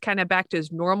then he's kind of back to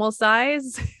his normal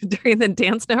size during the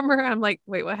dance number. I'm like,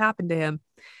 wait, what happened to him?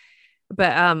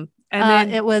 But and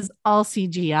then it was all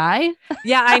CGI.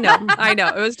 Yeah, I know.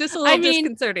 It was just a little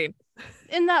disconcerting.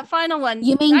 In that final one,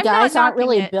 you mean guys aren't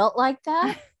really built like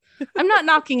that? I'm not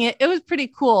knocking it. It was pretty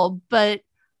cool, but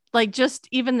like just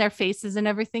even their faces and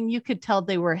everything, you could tell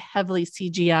they were heavily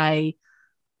CGI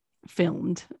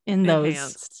filmed in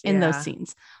those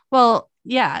scenes. Well,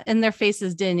 yeah, and their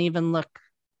faces didn't even look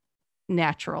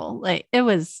natural. Like it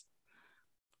was,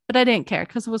 but I didn't care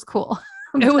because it was cool.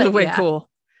 It was way cool.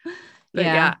 But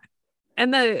yeah.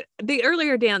 And the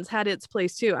earlier dance had its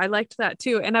place too. I liked that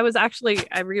too. And I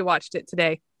rewatched it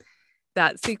today,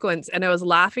 that sequence, and I was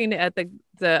laughing at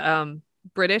the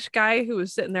British guy who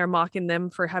was sitting there mocking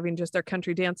them for having just their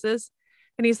country dances.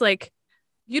 And he's like,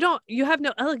 you have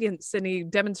no elegance. And he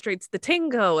demonstrates the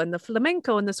tango and the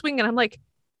flamenco and the swing. And I'm like,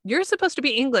 you're supposed to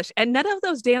be English and none of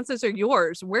those dances are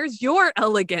yours. Where's your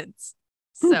elegance?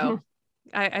 So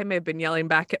I may have been yelling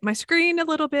back at my screen a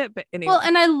little bit, but anyway. Well,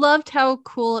 and I loved how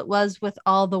cool it was with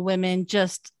all the women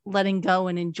just letting go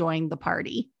and enjoying the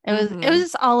party. It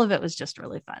was all of it was just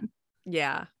really fun.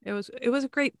 Yeah, it was a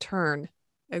great turn,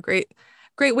 a great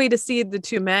way to see the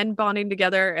 2 men bonding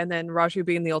together, and then Raju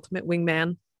being the ultimate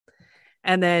wingman,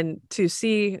 and then to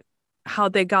see how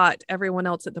they got everyone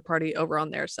else at the party over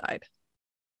on their side.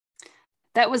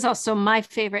 That was also my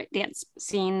favorite dance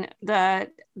scene. The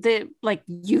like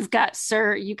you got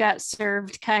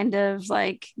served kind of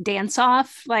like dance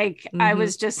off. Like I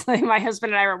was just like, my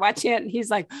husband and I were watching it and he's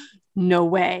like, no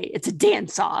way, it's a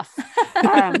dance off.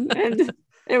 And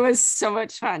it was so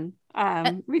much fun.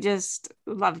 We just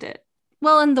loved it.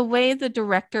 Well, and the way the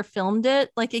director filmed it,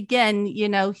 like again,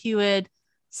 he would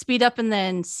speed up and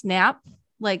then snap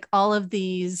like all of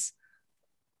these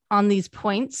on these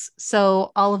points.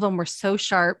 So all of them were so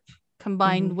sharp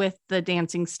combined with the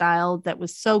dancing style that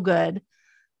was so good.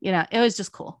 It was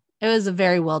just cool. It was a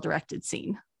very well directed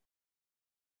scene.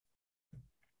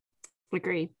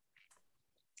 Agree.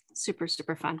 Super,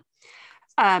 super fun.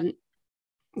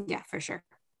 Yeah, for sure.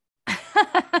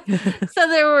 So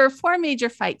there were 4 major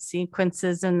fight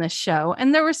sequences in the show,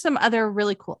 and there were some other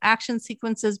really cool action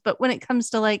sequences. But when it comes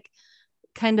to like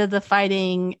kind of the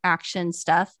fighting action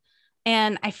stuff,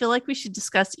 and I feel like we should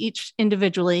discuss each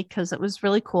individually because it was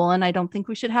really cool. And I don't think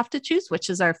we should have to choose which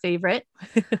is our favorite.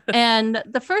 And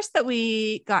the first that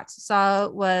we got to saw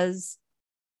was,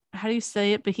 how do you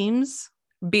say it? Beams?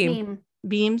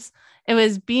 Beams. It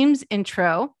was Beam's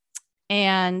intro.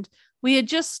 And we had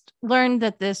just learned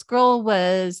that this girl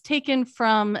was taken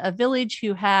from a village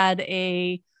who had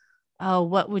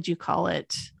what would you call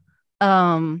it?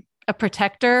 A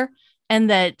protector. And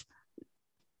that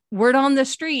word on the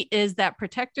street is that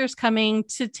protector's coming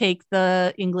to take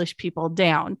the English people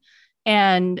down.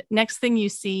 And next thing you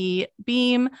see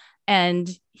Beam, and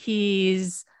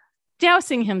he's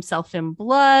dousing himself in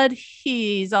blood.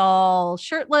 He's all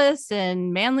shirtless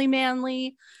and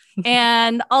manly.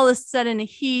 And all of a sudden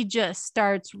he just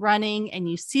starts running, and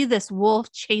you see this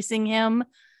wolf chasing him,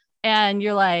 and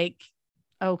you're like,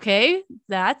 okay,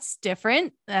 that's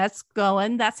different. That's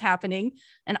happening.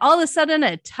 And all of a sudden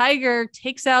a tiger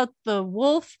takes out the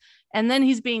wolf, and then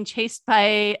he's being chased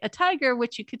by a tiger,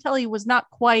 which you could tell he was not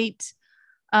quite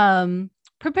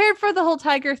prepared for the whole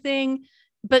tiger thing.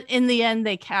 But in the end,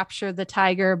 they capture the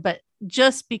tiger, but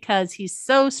just because he's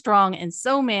so strong and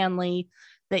so manly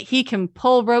that he can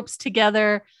pull ropes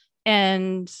together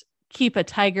and keep a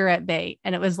tiger at bay.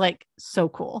 And it was like so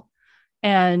cool.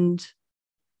 And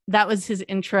that was his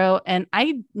intro. And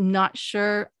I'm not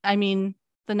sure. I mean,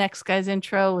 the next guy's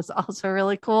intro was also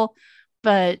really cool,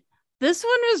 but this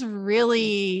one was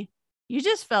really, you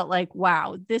just felt like,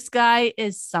 wow, this guy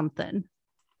is something.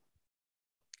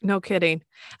 No kidding.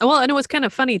 And it was kind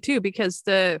of funny too, because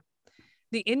the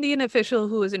Indian official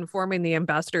who was informing the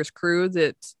ambassador's crew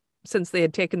that since they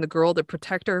had taken the girl, the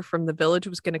protector from the village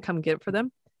was going to come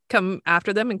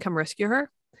after them and come rescue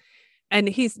her. And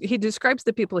he describes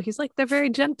the people. He's like, they're very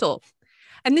gentle.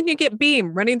 And then you get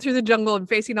Beam running through the jungle and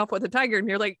facing off with a tiger. And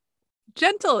you're like,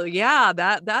 gentle. Yeah,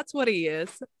 that's what he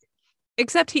is.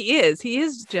 Except he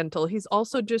is gentle. He's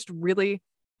also just really,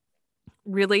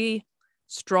 really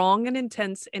strong and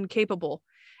intense and capable.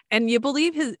 And I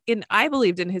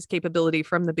believed in his capability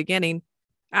from the beginning.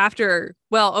 I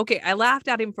laughed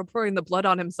at him for pouring the blood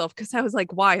on himself because I was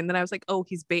like, why? And then I was like, oh,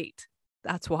 he's bait.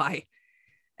 That's why.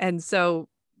 And so,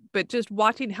 but just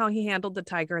watching how he handled the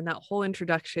tiger and that whole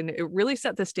introduction, it really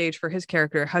set the stage for his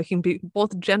character, how he can be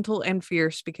both gentle and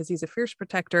fierce because he's a fierce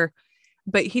protector,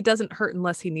 but he doesn't hurt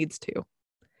unless he needs to.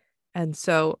 And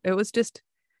so it was,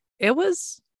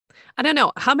 I don't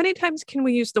know. How many times can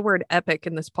we use the word epic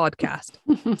in this podcast?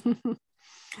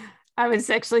 I was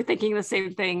actually thinking the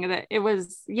same thing, that it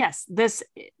was, yes, this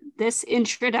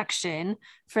introduction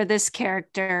for this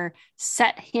character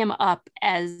set him up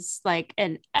as like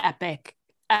an epic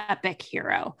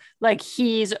hero. Like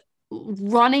he's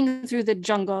running through the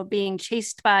jungle being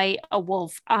chased by a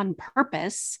wolf on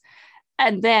purpose,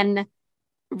 and then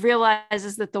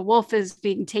realizes that the wolf is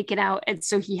being taken out, and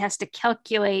so he has to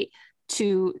calculate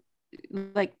to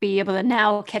like be able to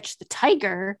now catch the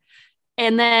tiger.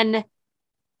 And then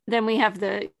we have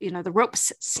the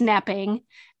ropes snapping,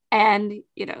 and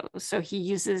so he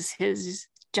uses his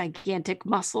gigantic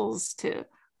muscles to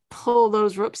pull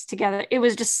those ropes together. It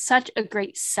was just such a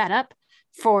great setup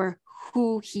for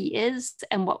who he is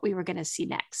and what we were going to see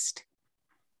next.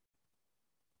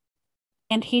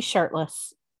 And he's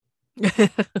shirtless.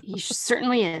 He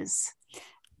certainly is.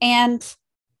 And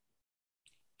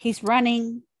he's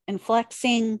running and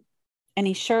flexing, and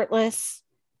he's shirtless,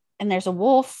 and there's a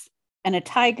wolf and a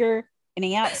tiger, and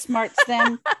he outsmarts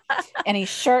them, and he's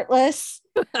shirtless.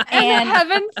 And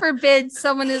heaven forbid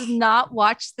someone has not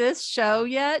watched this show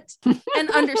yet and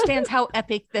understands how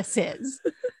epic this is.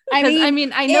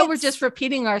 I know we're just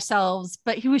repeating ourselves,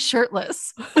 but he was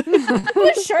shirtless. He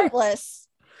was shirtless.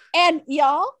 And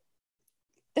y'all,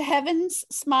 the heavens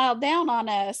smiled down on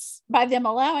us by them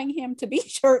allowing him to be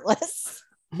shirtless.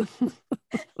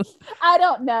 I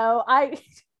don't know.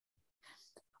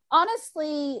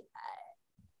 Honestly,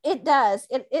 it does.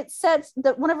 It sets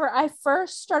that whenever I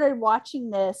first started watching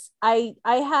this, I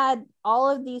had all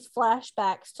of these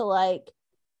flashbacks to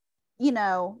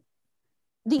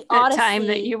the Odyssey. Time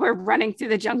that you were running through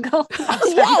the jungle.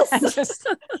 Yes.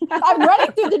 I'm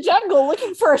running through the jungle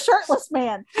looking for a shirtless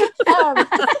man. I'll be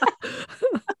back.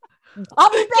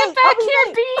 Get back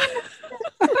here,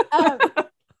 Beam.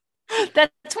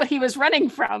 That's what he was running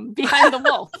from, behind the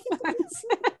wolf. Too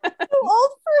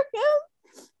old for him.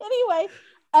 Anyway,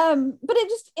 but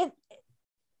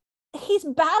he's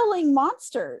battling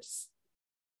monsters,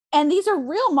 and these are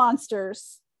real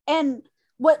monsters. And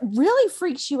what really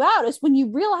freaks you out is when you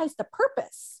realize the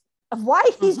purpose of why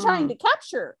he's trying to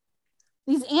capture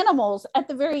these animals at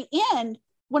the very end,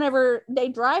 whenever they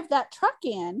drive that truck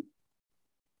in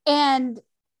and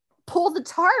pull the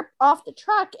tarp off the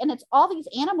truck, and it's all these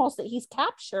animals that he's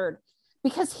captured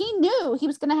because he knew he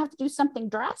was going to have to do something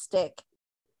drastic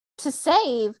to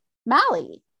save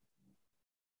Mally.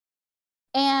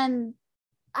 And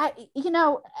I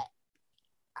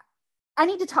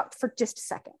need to talk for just a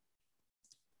second.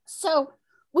 So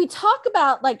we talk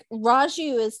about like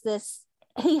Raju is this,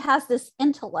 he has this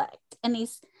intellect and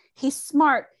he's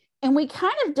smart, and we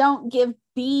kind of don't give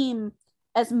Beam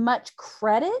as much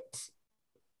credit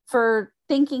for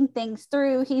thinking things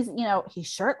through. He's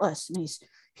shirtless and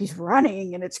he's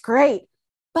running and it's great,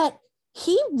 but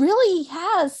he really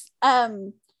has,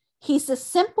 he's a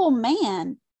simple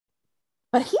man,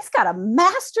 but he's got a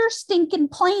master stinking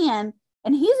plan,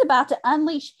 and he's about to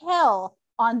unleash hell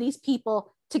on these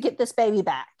people to get this baby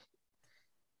back.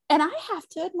 And I have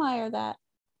to admire that.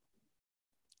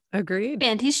 Agreed.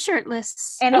 And he's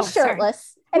shirtless. And he's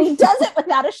shirtless. And he does it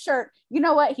without a shirt. You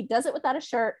know what? He does it without a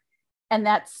shirt. And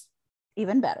that's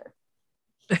even better.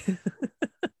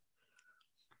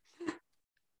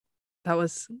 That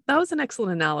was an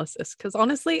excellent analysis, because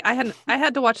honestly, I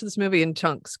had to watch this movie in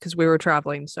chunks because we were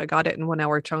traveling, so I got it in 1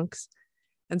 hour chunks,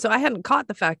 and so I hadn't caught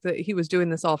the fact that he was doing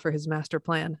this all for his master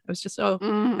plan. I was just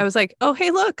I was like, oh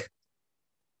hey, look,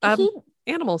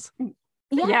 animals.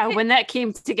 Yeah, when that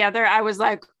came together, I was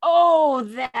like, oh,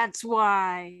 that's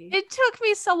why. It took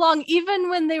me so long, even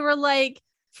when they were like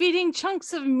feeding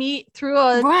chunks of meat through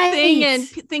a thing and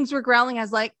things were growling. I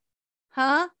was like,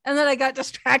 huh? And then I got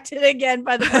distracted again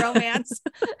by the bromance.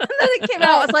 And then it came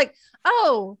out. I was like,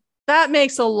 oh, that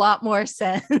makes a lot more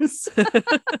sense.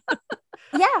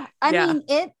 Yeah. I mean,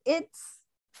 it's,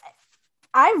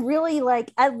 I really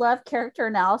like, I love character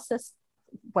analysis.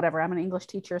 Whatever, I'm an English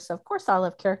teacher, so of course I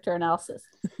love character analysis.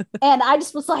 And I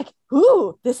just was like,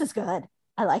 ooh, this is good.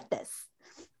 I like this.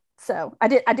 So I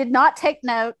did not take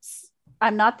notes.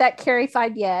 I'm not that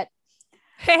Carrie-fied yet.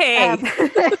 Hey.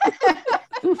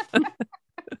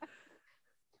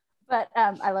 But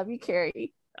I love you,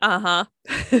 Carrie. Uh-huh.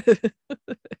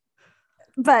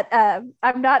 But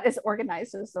I'm not as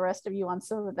organized as the rest of you on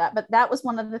some of that. But that was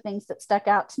one of the things that stuck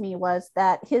out to me, was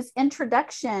that his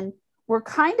introduction, were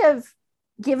kind of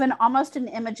given almost an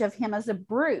image of him as a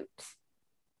brute.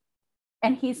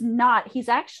 And he's not. He's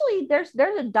actually, there's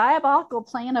a diabolical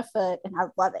plan afoot, and I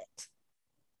love it.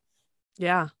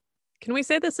 Yeah. Can we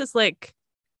say this is like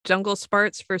jungle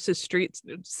smarts versus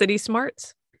city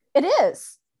smarts? It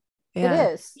is. Yeah.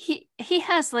 It is. He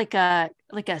has like a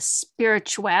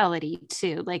spirituality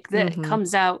too, like that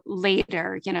comes out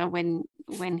later, you know,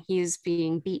 when he's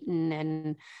being beaten,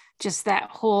 and just that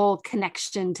whole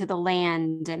connection to the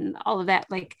land and all of that.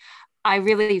 Like, I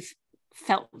really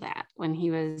felt that when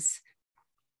he was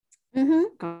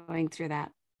going through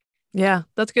that. Yeah,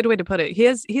 that's a good way to put it.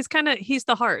 He's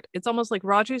the heart. It's almost like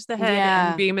Raju's the head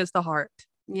and Bheem is the heart.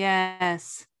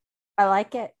 Yes. I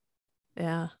like it.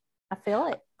 Yeah. I feel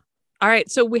it. All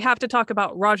right, so we have to talk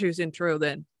about Raju's intro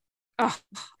then. Oh,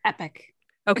 epic.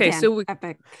 Okay, Again,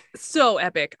 epic. So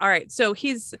epic. All right, so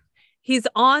he's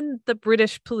on the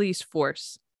British police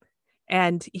force,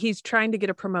 and he's trying to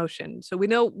get a promotion. So we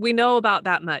know about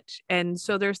that much. And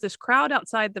so there's this crowd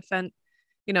outside the fence,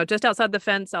 you know, just outside the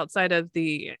fence, outside of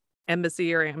the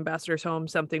embassy or ambassador's home,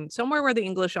 somewhere where the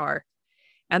English are,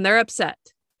 and they're upset.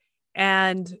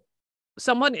 And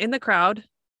someone in the crowd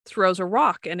throws a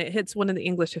rock, and it hits one of the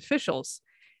English officials.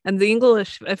 And the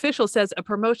English official says, a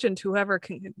promotion to whoever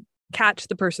can catch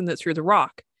the person that threw the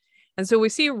rock. And so we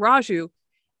see Raju,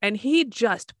 and he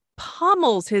just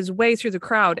pummels his way through the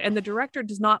crowd, and the director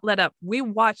does not let up. We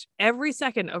watch every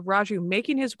second of Raju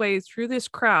making his way through this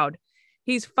crowd.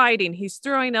 He's fighting, he's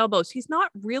throwing elbows. He's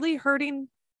not really hurting,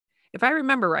 if I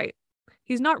remember right,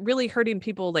 he's not really hurting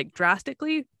people like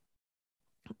drastically,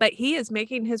 but he is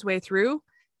making his way through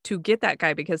to get that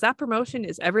guy, because that promotion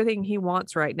is everything he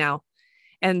wants right now.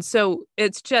 And so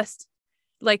it's just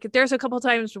like, there's a couple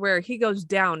times where he goes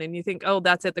down and you think, oh,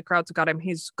 that's it, the crowd's got him,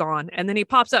 he's gone. And then he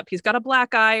pops up, he's got a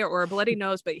black eye or a bloody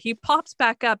nose, but he pops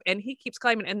back up and he keeps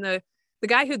climbing. And the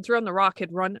guy who'd thrown the rock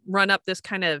had run up this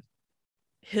kind of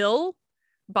hill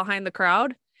behind the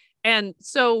crowd. And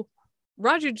so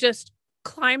Raju just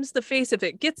climbs the face of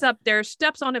it, gets up there,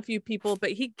 steps on a few people,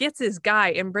 but he gets his guy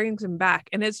and brings him back.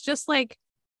 And it's just like,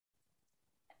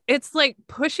 it's like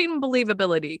pushing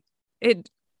believability.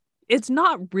 It's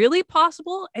not really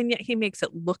possible, and yet he makes it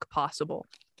look possible.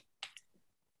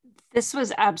 This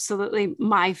was absolutely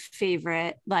my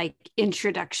favorite like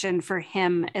introduction for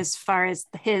him, as far as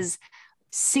his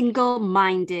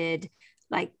single-minded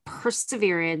like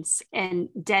perseverance and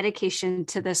dedication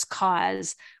to this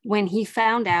cause, when he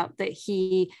found out that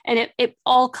it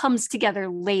all comes together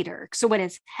later. So when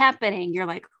it's happening, you're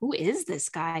like, who is this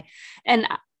guy? And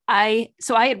I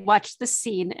had watched the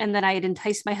scene, and then I had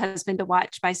enticed my husband to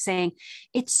watch by saying,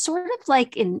 it's sort of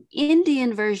like an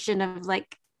Indian version of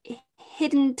like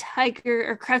Hidden Tiger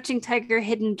or Crouching Tiger,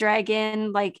 Hidden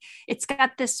Dragon. Like, it's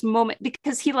got this moment,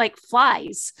 because he like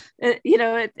flies,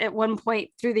 at one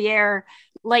point through the air,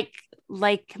 like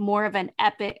more of an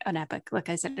epic. Look,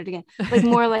 I said it again, like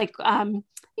more like,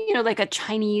 like a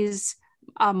Chinese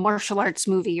martial arts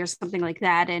movie or something like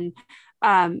that. And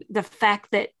the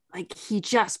fact that like he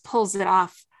just pulls it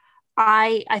off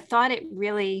I thought it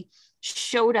really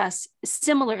showed us,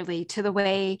 similarly to the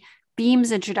way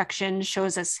Beam's introduction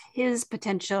shows us his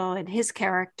potential and his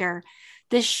character,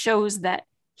 this shows that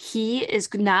he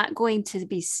is not going to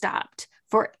be stopped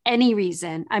for any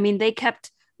reason. I mean, I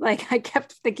kept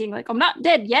thinking like, I'm not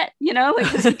dead yet, you know, like,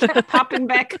 because he kept popping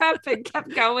back up and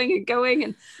kept going and going,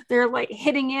 and they're like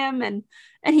hitting him, and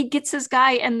he gets his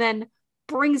guy and then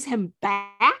brings him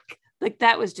back. Like,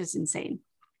 that was just insane.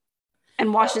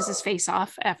 And washes his face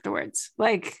off afterwards.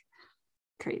 Like,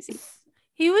 crazy.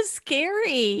 He was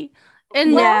scary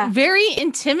and very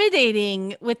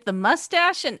intimidating with the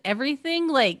mustache and everything.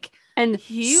 Like, and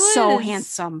he was so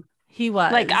handsome. He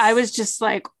was. Like, I was just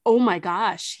like, oh my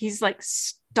gosh, he's like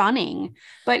stunning.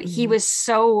 But he was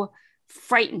so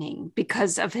frightening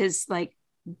because of his like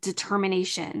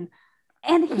determination.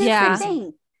 And here's the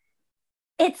thing.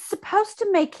 It's supposed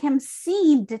to make him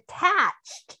seem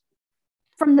detached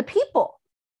from the people.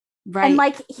 Right. And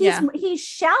like he's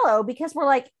shallow because we're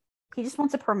like, he just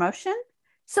wants a promotion.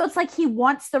 So it's like he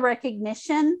wants the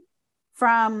recognition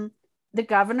from the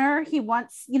governor. He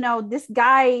wants, you know, this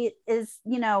guy is,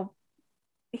 you know,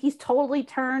 he's totally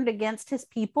turned against his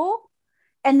people.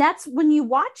 And that's when you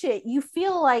watch it, you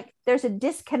feel like there's a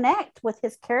disconnect with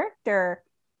his character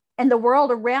and the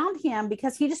world around him,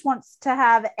 because he just wants to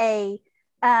have a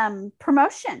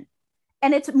promotion.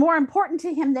 And it's more important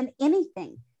to him than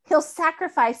anything. He'll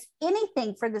sacrifice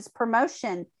anything for this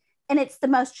promotion. And it's the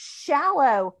most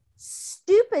shallow,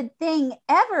 stupid thing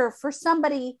ever for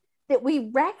somebody that we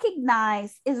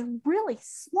recognize is really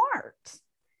smart.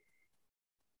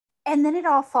 And then it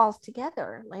all falls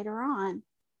together later on.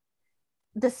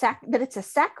 That it's a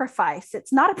sacrifice.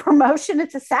 It's not a promotion,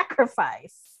 it's a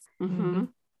sacrifice. Mm-hmm.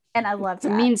 And I love that.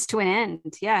 It's a means to an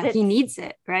end. Yeah, he needs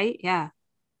it, right? Yeah.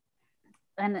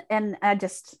 And I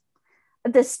just,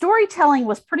 the storytelling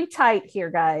was pretty tight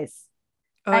here, guys.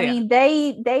 I mean,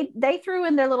 they threw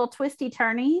in their little twisty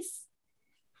turnies,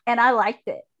 and I liked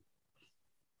it.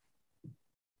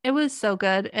 It was so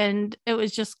good, and it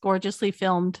was just gorgeously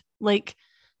filmed. Like,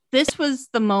 this was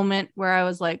the moment where I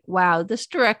was like, wow, this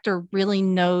director really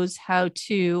knows how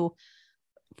to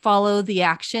follow the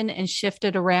action and shift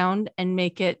it around and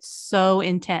make it so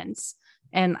intense.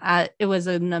 And it was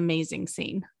an amazing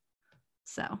scene.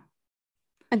 So,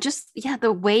 and just,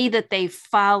 the way that they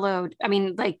followed, I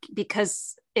mean, like,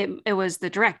 because it was the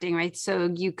directing, right? So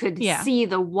you could see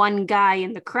the one guy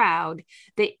in the crowd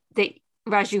that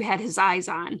Raju had his eyes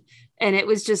on. And it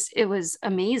was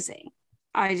amazing.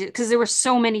 Because there were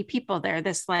so many people there,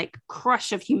 this like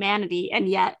crush of humanity. And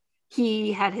yet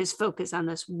he had his focus on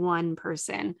this one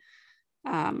person.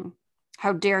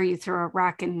 How dare you throw a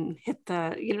rock and hit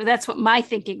that's what my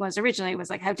thinking was originally, was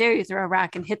like, how dare you throw a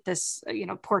rock and hit this,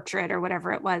 portrait or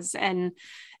whatever it was. And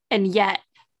yet,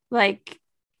 like,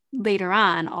 later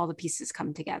on, all the pieces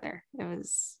come together. It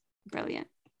was brilliant.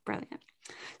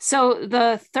 So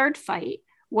the third fight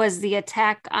was the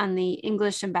attack on the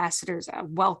English ambassador's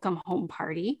welcome home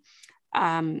party,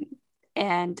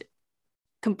 and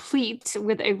complete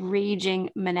with a raging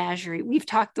menagerie. We've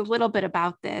talked a little bit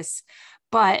about this,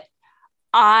 but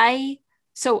I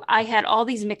had all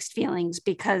these mixed feelings,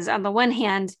 because on the one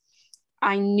hand,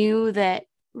 I knew that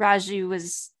Raju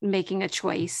was making a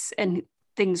choice and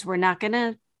things were not going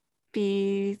to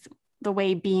be the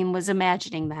way Beam was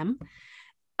imagining them.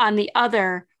 On the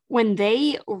other, when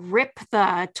they rip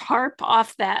the tarp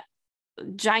off that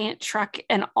giant truck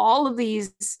and all of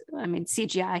these,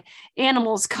 CGI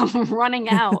animals come running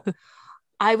out,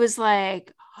 I was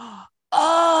like,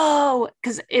 oh,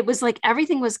 because it was like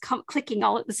everything was clicking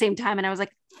all at the same time. And I was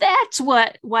like, that's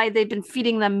why they've been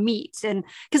feeding them meat. And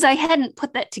because I hadn't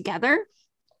put that together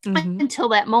until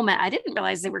that moment. I didn't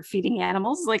realize they were feeding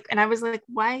animals. And I was like,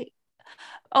 why?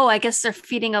 Oh, I guess they're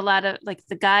feeding a lot of, like,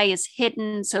 the guy is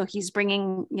hidden. So he's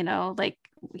bringing,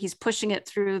 he's pushing it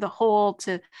through the hole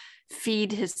to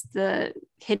feed the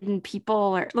hidden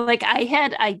people, or like, I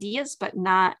had ideas, but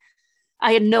I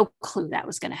had no clue that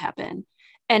was going to happen.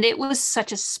 And it was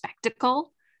such a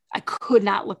spectacle. I could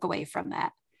not look away from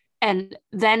that. And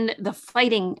then the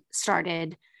fighting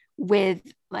started with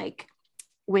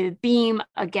Beam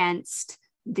against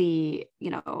the,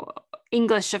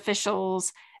 English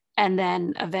officials. And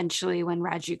then eventually when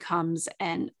Raju comes,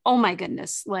 and oh my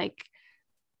goodness, like,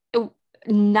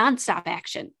 nonstop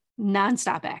action.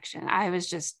 I was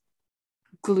just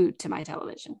glued to my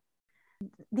television.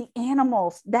 The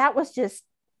animals, that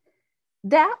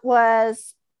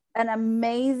was an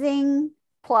amazing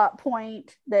plot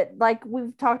point that, like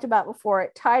we've talked about before,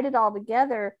 it tied it all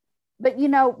together. But,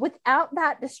 without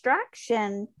that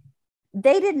distraction,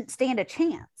 they didn't stand a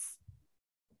chance.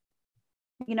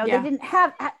 They didn't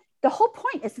have, the whole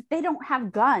point is that they don't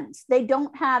have guns. They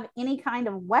don't have any kind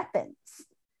of weapons.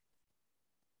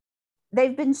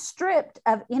 They've been stripped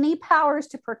of any powers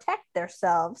to protect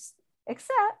themselves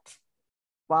except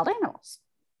wild animals.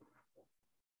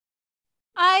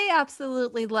 I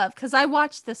absolutely love, because I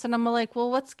watched this and I'm like, well,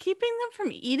 what's keeping them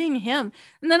from eating him?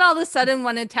 And then all of a sudden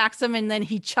one attacks him and then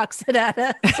he chucks it at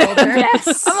a soldier.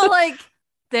 Yes. I'm like,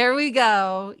 there we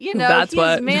go. You know, That's he's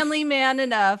what- manly man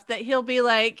enough that he'll be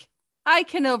like, I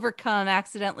can overcome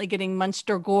accidentally getting munched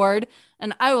or gored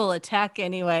and I will attack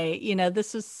anyway. You know,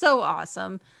 this was so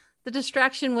awesome. The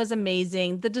distraction was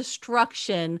amazing. The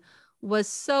destruction was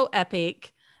so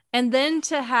epic. And then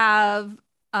to have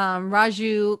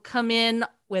Raju come in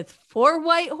with 4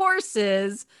 white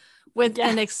horses with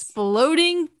an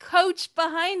exploding coach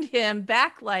behind him,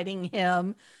 backlighting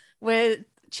him, with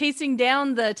chasing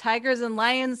down the tigers and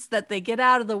lions that they get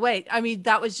out of the way. I mean,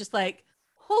 that was just like,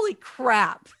 holy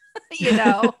crap. You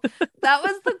know, that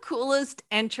was the coolest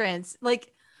entrance.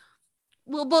 Like,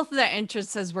 well, both of their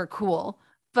entrances were cool,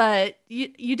 but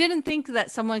you didn't think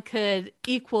that someone could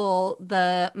equal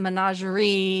the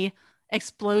menagerie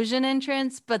explosion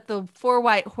entrance, but the 4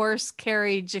 white horse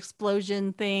carriage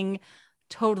explosion thing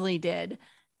totally did.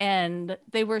 And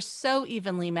they were so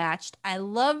evenly matched. I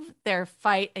love their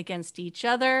fight against each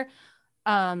other.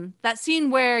 That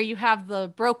scene where you have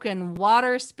the broken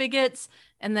water spigots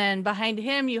and then behind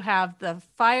him you have the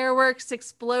fireworks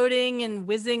exploding and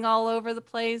whizzing all over the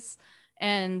place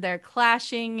and they're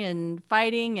clashing and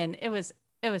fighting, and it was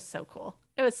so cool.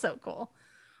 It was so cool.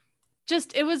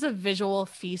 Just, it was a visual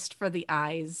feast for the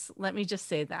eyes. Let me just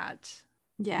say that.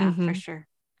 Yeah, for sure.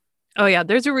 Oh yeah,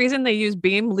 there's a reason they use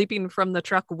Beam leaping from the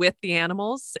truck with the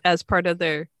animals as part of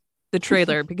the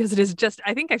trailer, because it is just,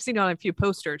 I think I've seen it on a few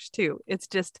posters too. It's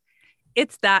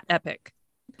that epic.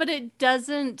 But it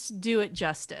doesn't do it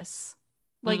justice.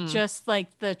 Like just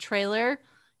like the trailer,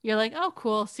 you're like, oh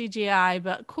cool, CGI,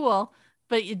 but cool.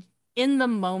 But in the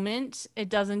moment, it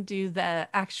doesn't do the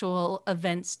actual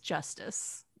events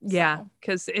justice. Yeah,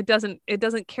 because it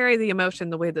doesn't carry the emotion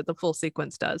the way that the full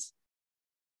sequence does.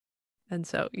 And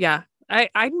so, yeah,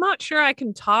 I'm not sure I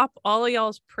can top all of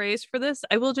y'all's praise for this.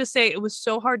 I will just say it was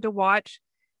so hard to watch.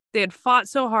 They had fought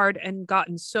so hard and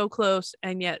gotten so close,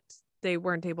 and yet they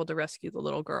weren't able to rescue the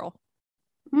little girl.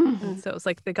 And so it's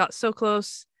like they got so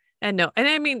close, and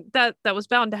I mean that was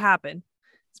bound to happen.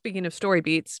 Speaking of story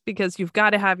beats, because you've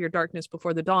got to have your darkness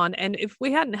before the dawn. And if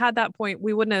we hadn't had that point,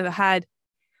 we wouldn't have had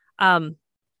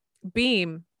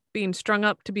Beam being strung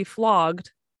up to be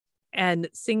flogged and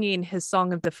singing his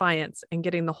song of defiance and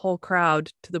getting the whole crowd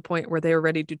to the point where they were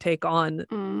ready to take on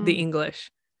the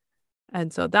English.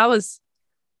 And so that was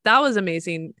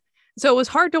amazing. So it was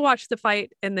hard to watch the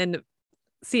fight and then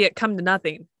see it come to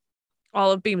nothing.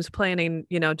 All of Beam's planning,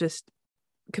 just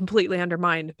completely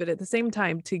undermined. But at the same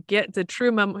time, to get the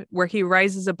true moment where he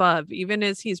rises above, even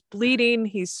as he's bleeding,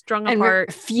 he's strung and apart,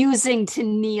 refusing to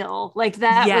kneel, like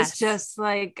that was just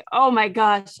like, oh my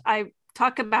gosh. I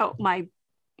talk about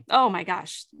oh my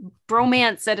gosh,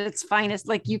 bromance at its finest.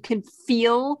 Like you can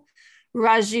feel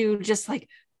Raju just like,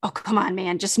 oh come on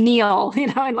man, just kneel,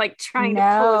 and like trying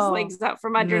to pull his legs out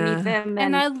from underneath him.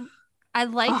 And I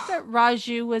like that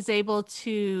Raju was able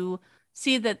to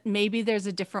see that maybe there's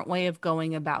a different way of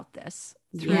going about this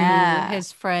through his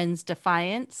friend's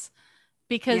defiance,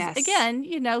 because again,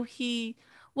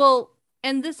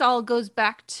 and this all goes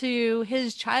back to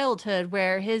his childhood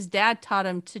where his dad taught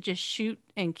him to just shoot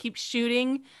and keep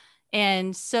shooting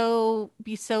and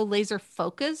be so laser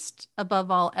focused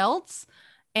above all else.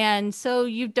 And so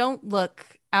you don't look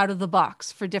out of the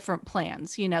box for different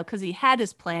plans, because he had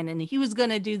his plan and he was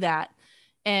going to do that.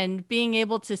 And being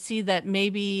able to see that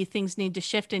maybe things need to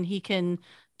shift and he can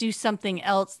do something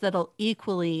else that'll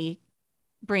equally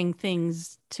bring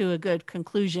things to a good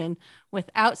conclusion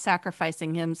without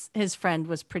sacrificing his friend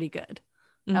was pretty good.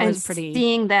 That was pretty.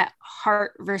 Seeing that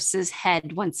heart versus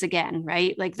head once again,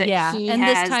 right? Like that. Yeah, and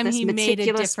this time he made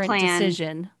a different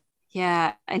decision.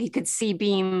 Yeah, and he could see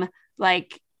Beam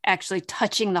like actually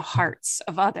touching the hearts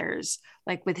of others,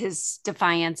 like with his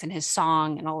defiance and his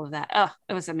song and all of that. Oh,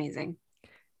 it was amazing.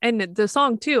 And the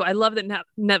song too, I love that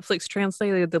Netflix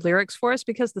translated the lyrics for us,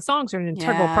 because the songs are an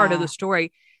integral part of the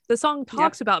story. The song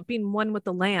talks about being one with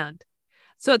the land.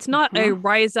 So it's not a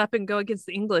rise up and go against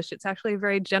the English. It's actually a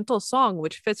very gentle song,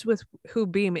 which fits with who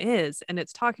Beam is. And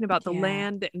it's talking about the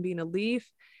land and being a leaf,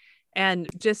 and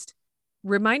just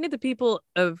reminded the people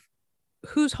of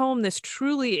whose home this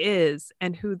truly is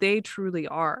and who they truly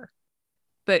are,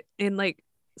 but in like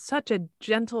such a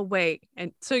gentle way.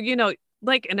 And so,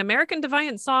 like an American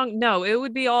Defiance song, no, it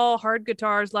would be all hard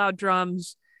guitars, loud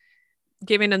drums,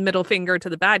 giving a middle finger to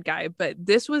the bad guy, but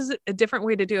this was a different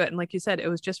way to do it. And like you said, it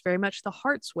was just very much the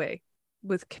heart's way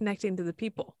with connecting to the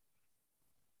people.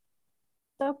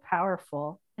 So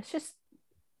powerful. It's just,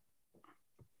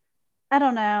 I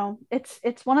don't know.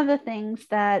 It's one of the things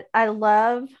that I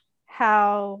love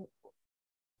how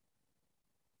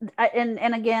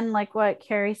and again, like what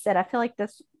Carrie said, I feel like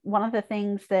this one of the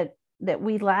things that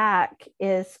we lack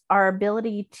is our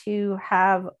ability to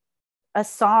have a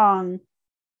song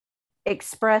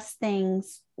express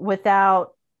things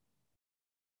without,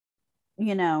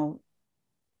 wanting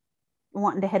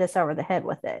to hit us over the head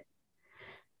with it.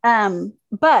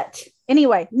 But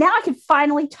anyway, now I can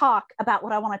finally talk about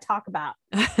what I want to talk about.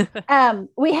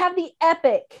 We have the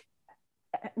epic.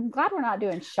 I'm glad we're not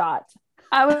doing shots.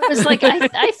 I was like, I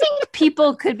think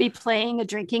people could be playing a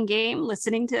drinking game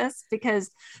listening to us, because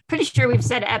pretty sure we've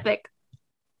said epic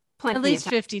plenty at least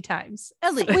of times. 50 times.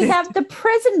 At least. We have the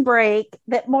prison break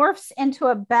that morphs into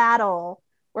a battle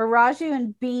where Raju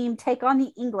and Beam take on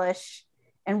the English,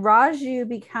 and Raju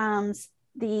becomes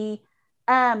the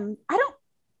I don't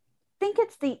think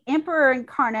it's the Emperor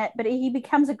incarnate, but he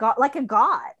becomes a god, like a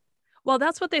god. Well,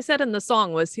 that's what they said in the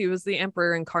song, was he was the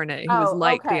Emperor incarnate. He was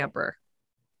like the Emperor.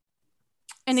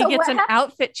 And So he gets an what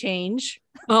outfit change.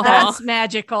 Uh-huh. That's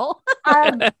magical.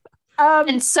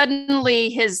 And suddenly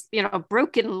his,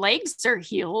 broken legs are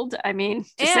healed. I mean,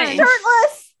 just And saying.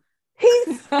 Shirtless.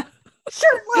 He's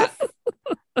shirtless.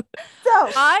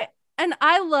 So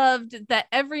I loved that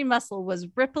every muscle was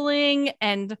rippling,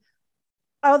 and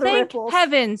the thank ripples.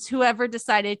 heavens whoever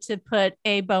decided to put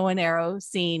a bow and arrow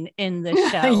scene in the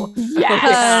show.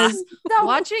 Yes. Because So-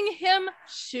 watching him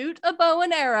shoot a bow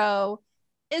and arrow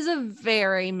is a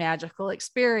very magical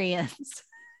experience.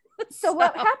 So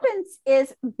what happens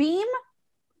is Beam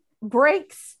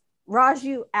breaks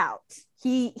Raju out.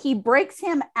 He breaks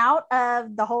him out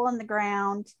of the hole in the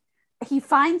ground. He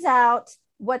finds out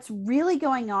what's really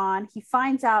going on. He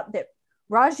finds out that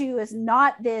Raju is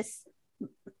not this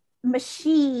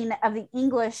machine of the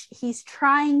English. He's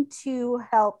trying to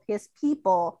help his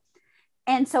people.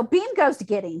 And so Beam goes to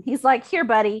get him. He's like, here,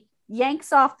 buddy,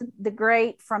 yanks off the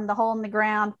grate from the hole in the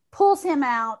ground, pulls him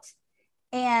out,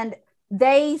 and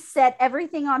they set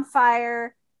everything on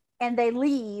fire, and they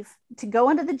leave to go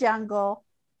into the jungle.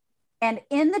 And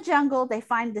in the jungle, they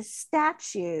find the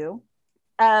statue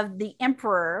of the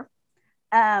Emperor,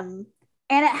 and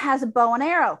it has a bow and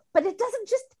arrow, but it doesn't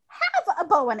just have a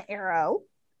bow and arrow.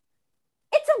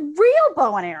 It's a real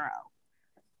bow and arrow.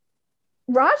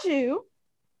 Raju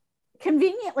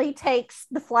conveniently takes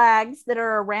the flags that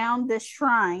are around this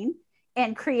shrine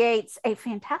and creates a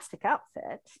fantastic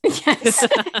outfit. Yes.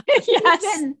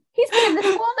 Yes. He's been in this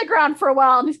hole in the ground for a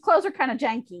while, and his clothes are kind of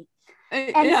janky.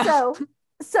 And Yeah.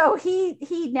 so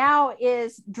he now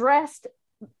is dressed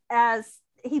as,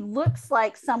 he looks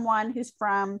like someone who's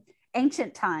from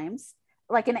ancient times,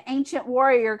 like an ancient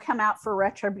warrior come out for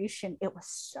retribution. It was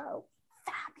so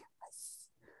fabulous.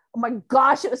 Oh my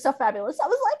gosh, it was so fabulous. I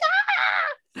was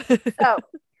like,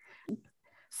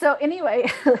 so anyway,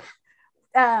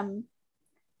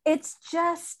 it's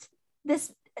just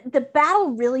this, the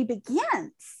battle really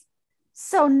begins.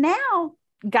 So now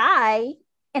Guy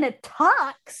in a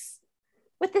tux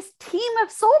with this team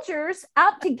of soldiers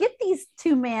out to get these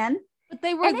two men. But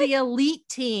they were the elite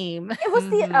team. It was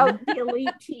the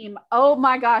elite team. Oh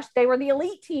my gosh, they were the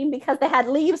elite team because they had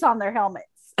leaves on their helmets.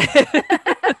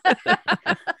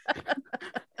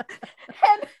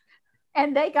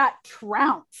 and they got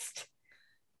trounced.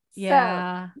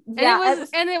 Yeah. So, yeah.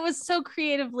 And it was so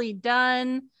creatively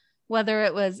done, whether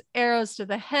it was arrows to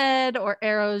the head or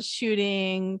arrows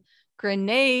shooting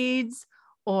grenades,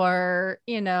 or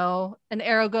an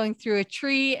arrow going through a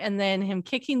tree and then him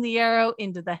kicking the arrow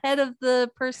into the head of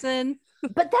the person.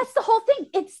 But that's the whole thing.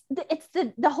 It's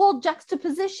the whole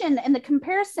juxtaposition and the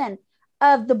comparison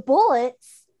of the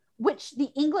bullets, which the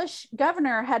English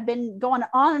governor had been going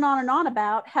on and on and on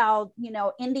about how,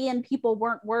 Indian people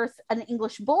weren't worth an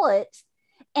English bullet,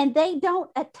 and they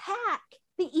don't attack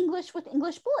the English with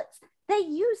English bullets. They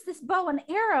use this bow and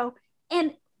arrow,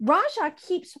 and Raja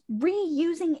keeps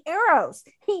reusing arrows.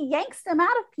 He yanks them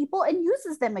out of people and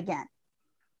uses them again.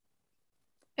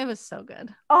 It was so good.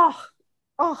 Oh.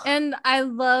 And I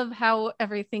love how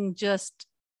everything just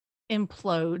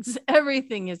implodes.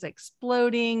 Everything is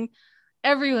exploding.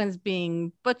 Everyone's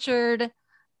being butchered.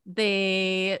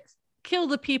 They kill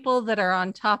the people that are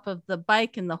on top of the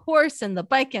bike and the horse, and the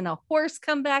bike and a horse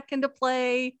come back into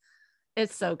play.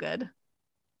 It's so good.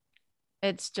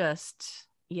 It's just,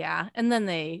 yeah. And then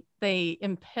they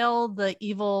impale the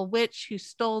evil witch who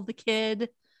stole the kid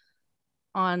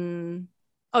on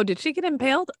Oh, did she get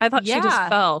impaled? I thought she Yeah. just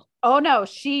fell. Oh no,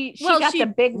 she got the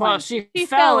big Well, one. she She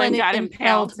fell and and got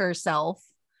impaled impaled. herself.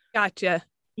 Gotcha.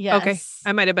 Yes. Okay.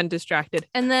 I might have been distracted.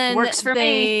 And then Works for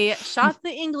they shot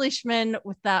the Englishman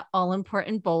with that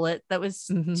all-important bullet that was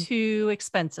Mhm. too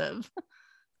expensive.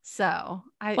 So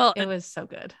it was so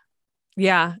good.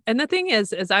 Yeah. And the thing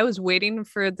is I was waiting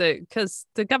for because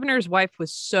the governor's wife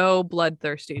was so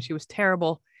bloodthirsty. She was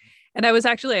terrible. And I was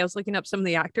looking up some of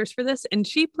the actors for this, and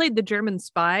she played the German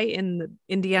spy in the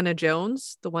Indiana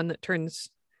Jones, the one that turns.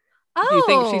 Do you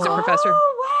think she's a professor?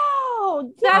 Oh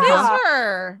wow, That yeah. is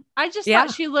her. I just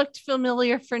thought she looked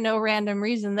familiar for no random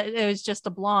reason, that it was just a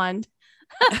blonde.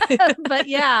 But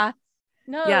yeah.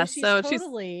 No, Yeah, she's so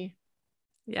totally.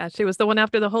 Yeah, she was the one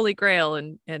after the Holy Grail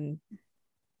and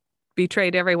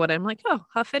betrayed everyone. I'm like, oh,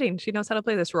 how fitting. She knows how to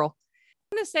play this role.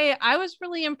 I'm going to say I was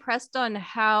really impressed on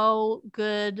how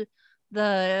good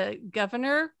the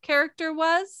governor character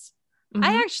was. Mhm.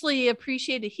 I actually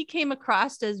appreciated he came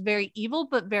across as very evil,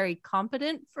 but very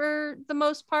competent for the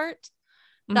most part.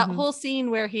 That Mhm. whole scene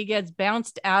where he gets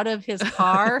bounced out of his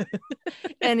car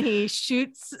and he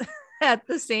shoots at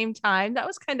the same time. That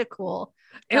was kind of cool.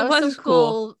 That It was some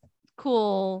cool,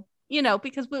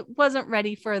 because it wasn't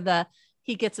ready for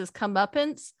he gets his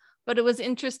comeuppance, but it was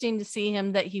interesting to see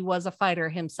him that he was a fighter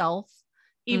himself,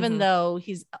 even Mhm. though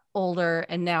he's older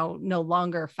and now no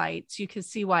longer fights. You can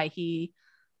see why he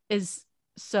is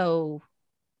so,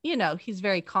 he's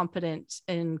very competent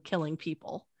in killing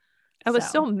people. I was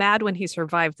so mad when he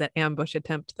survived that ambush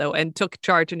attempt, though, and took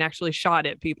charge and actually shot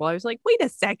at people. I was like, wait a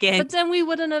second. But then we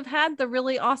wouldn't have had the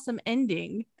really awesome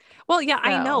ending. Well, yeah,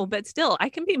 I know, but still, I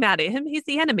can be mad at him. He's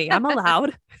the enemy. I'm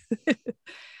allowed.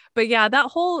 But yeah, the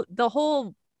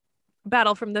whole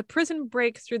battle from the prison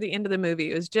break through the end of the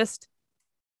movie was just,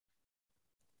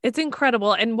 it's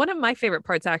incredible. And one of my favorite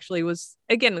parts actually was,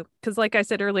 again, because like I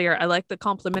said earlier, I like the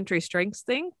complementary strengths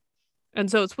thing.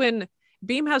 And so it's when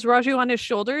Beam has Raju on his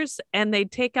shoulders and they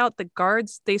take out the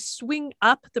guards. They swing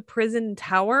up the prison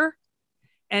tower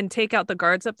and take out the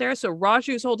guards up there. So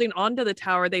Raju's holding onto the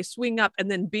tower. They swing up and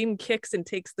then Beam kicks and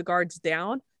takes the guards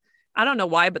down. I don't know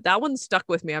why, but that one stuck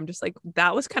with me. I'm just like,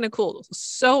 that was kind of cool.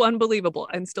 So unbelievable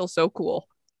and still so cool.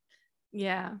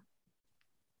 Yeah.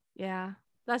 Yeah.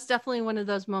 That's definitely one of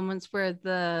those moments where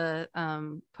the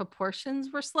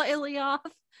proportions were slightly off.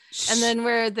 And then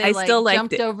where they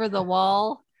jumped over the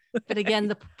wall. But again,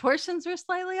 the proportions were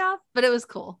slightly off, but it was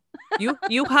cool.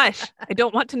 You hush. I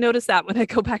don't want to notice that when I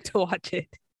go back to watch it.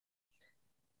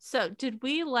 So did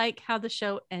we like how the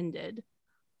show ended?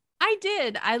 I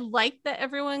did. I liked that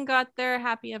everyone got their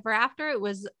happy ever after. It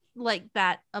was like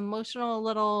that emotional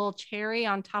little cherry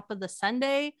on top of the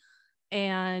sundae.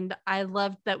 And I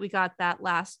loved that we got that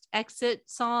last exit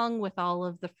song with all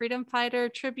of the freedom fighter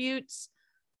tributes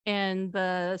and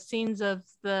the scenes of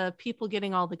the people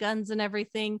getting all the guns and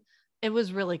everything. It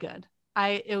was really good.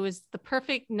 It was the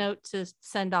perfect note to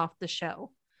send off the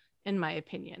show, in my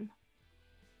opinion.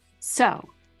 So,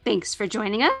 thanks for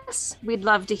joining us. We'd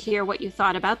love to hear what you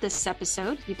thought about this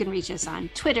episode. You can reach us on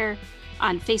Twitter,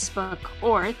 on Facebook,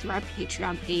 or through our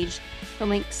Patreon page. The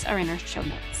links are in our show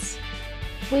notes.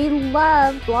 We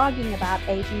love blogging about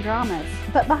Asian dramas,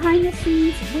 but behind the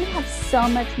scenes, we have so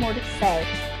much more to say,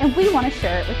 and we want to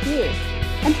share it with you.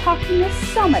 And talking is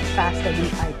so much faster than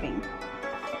typing.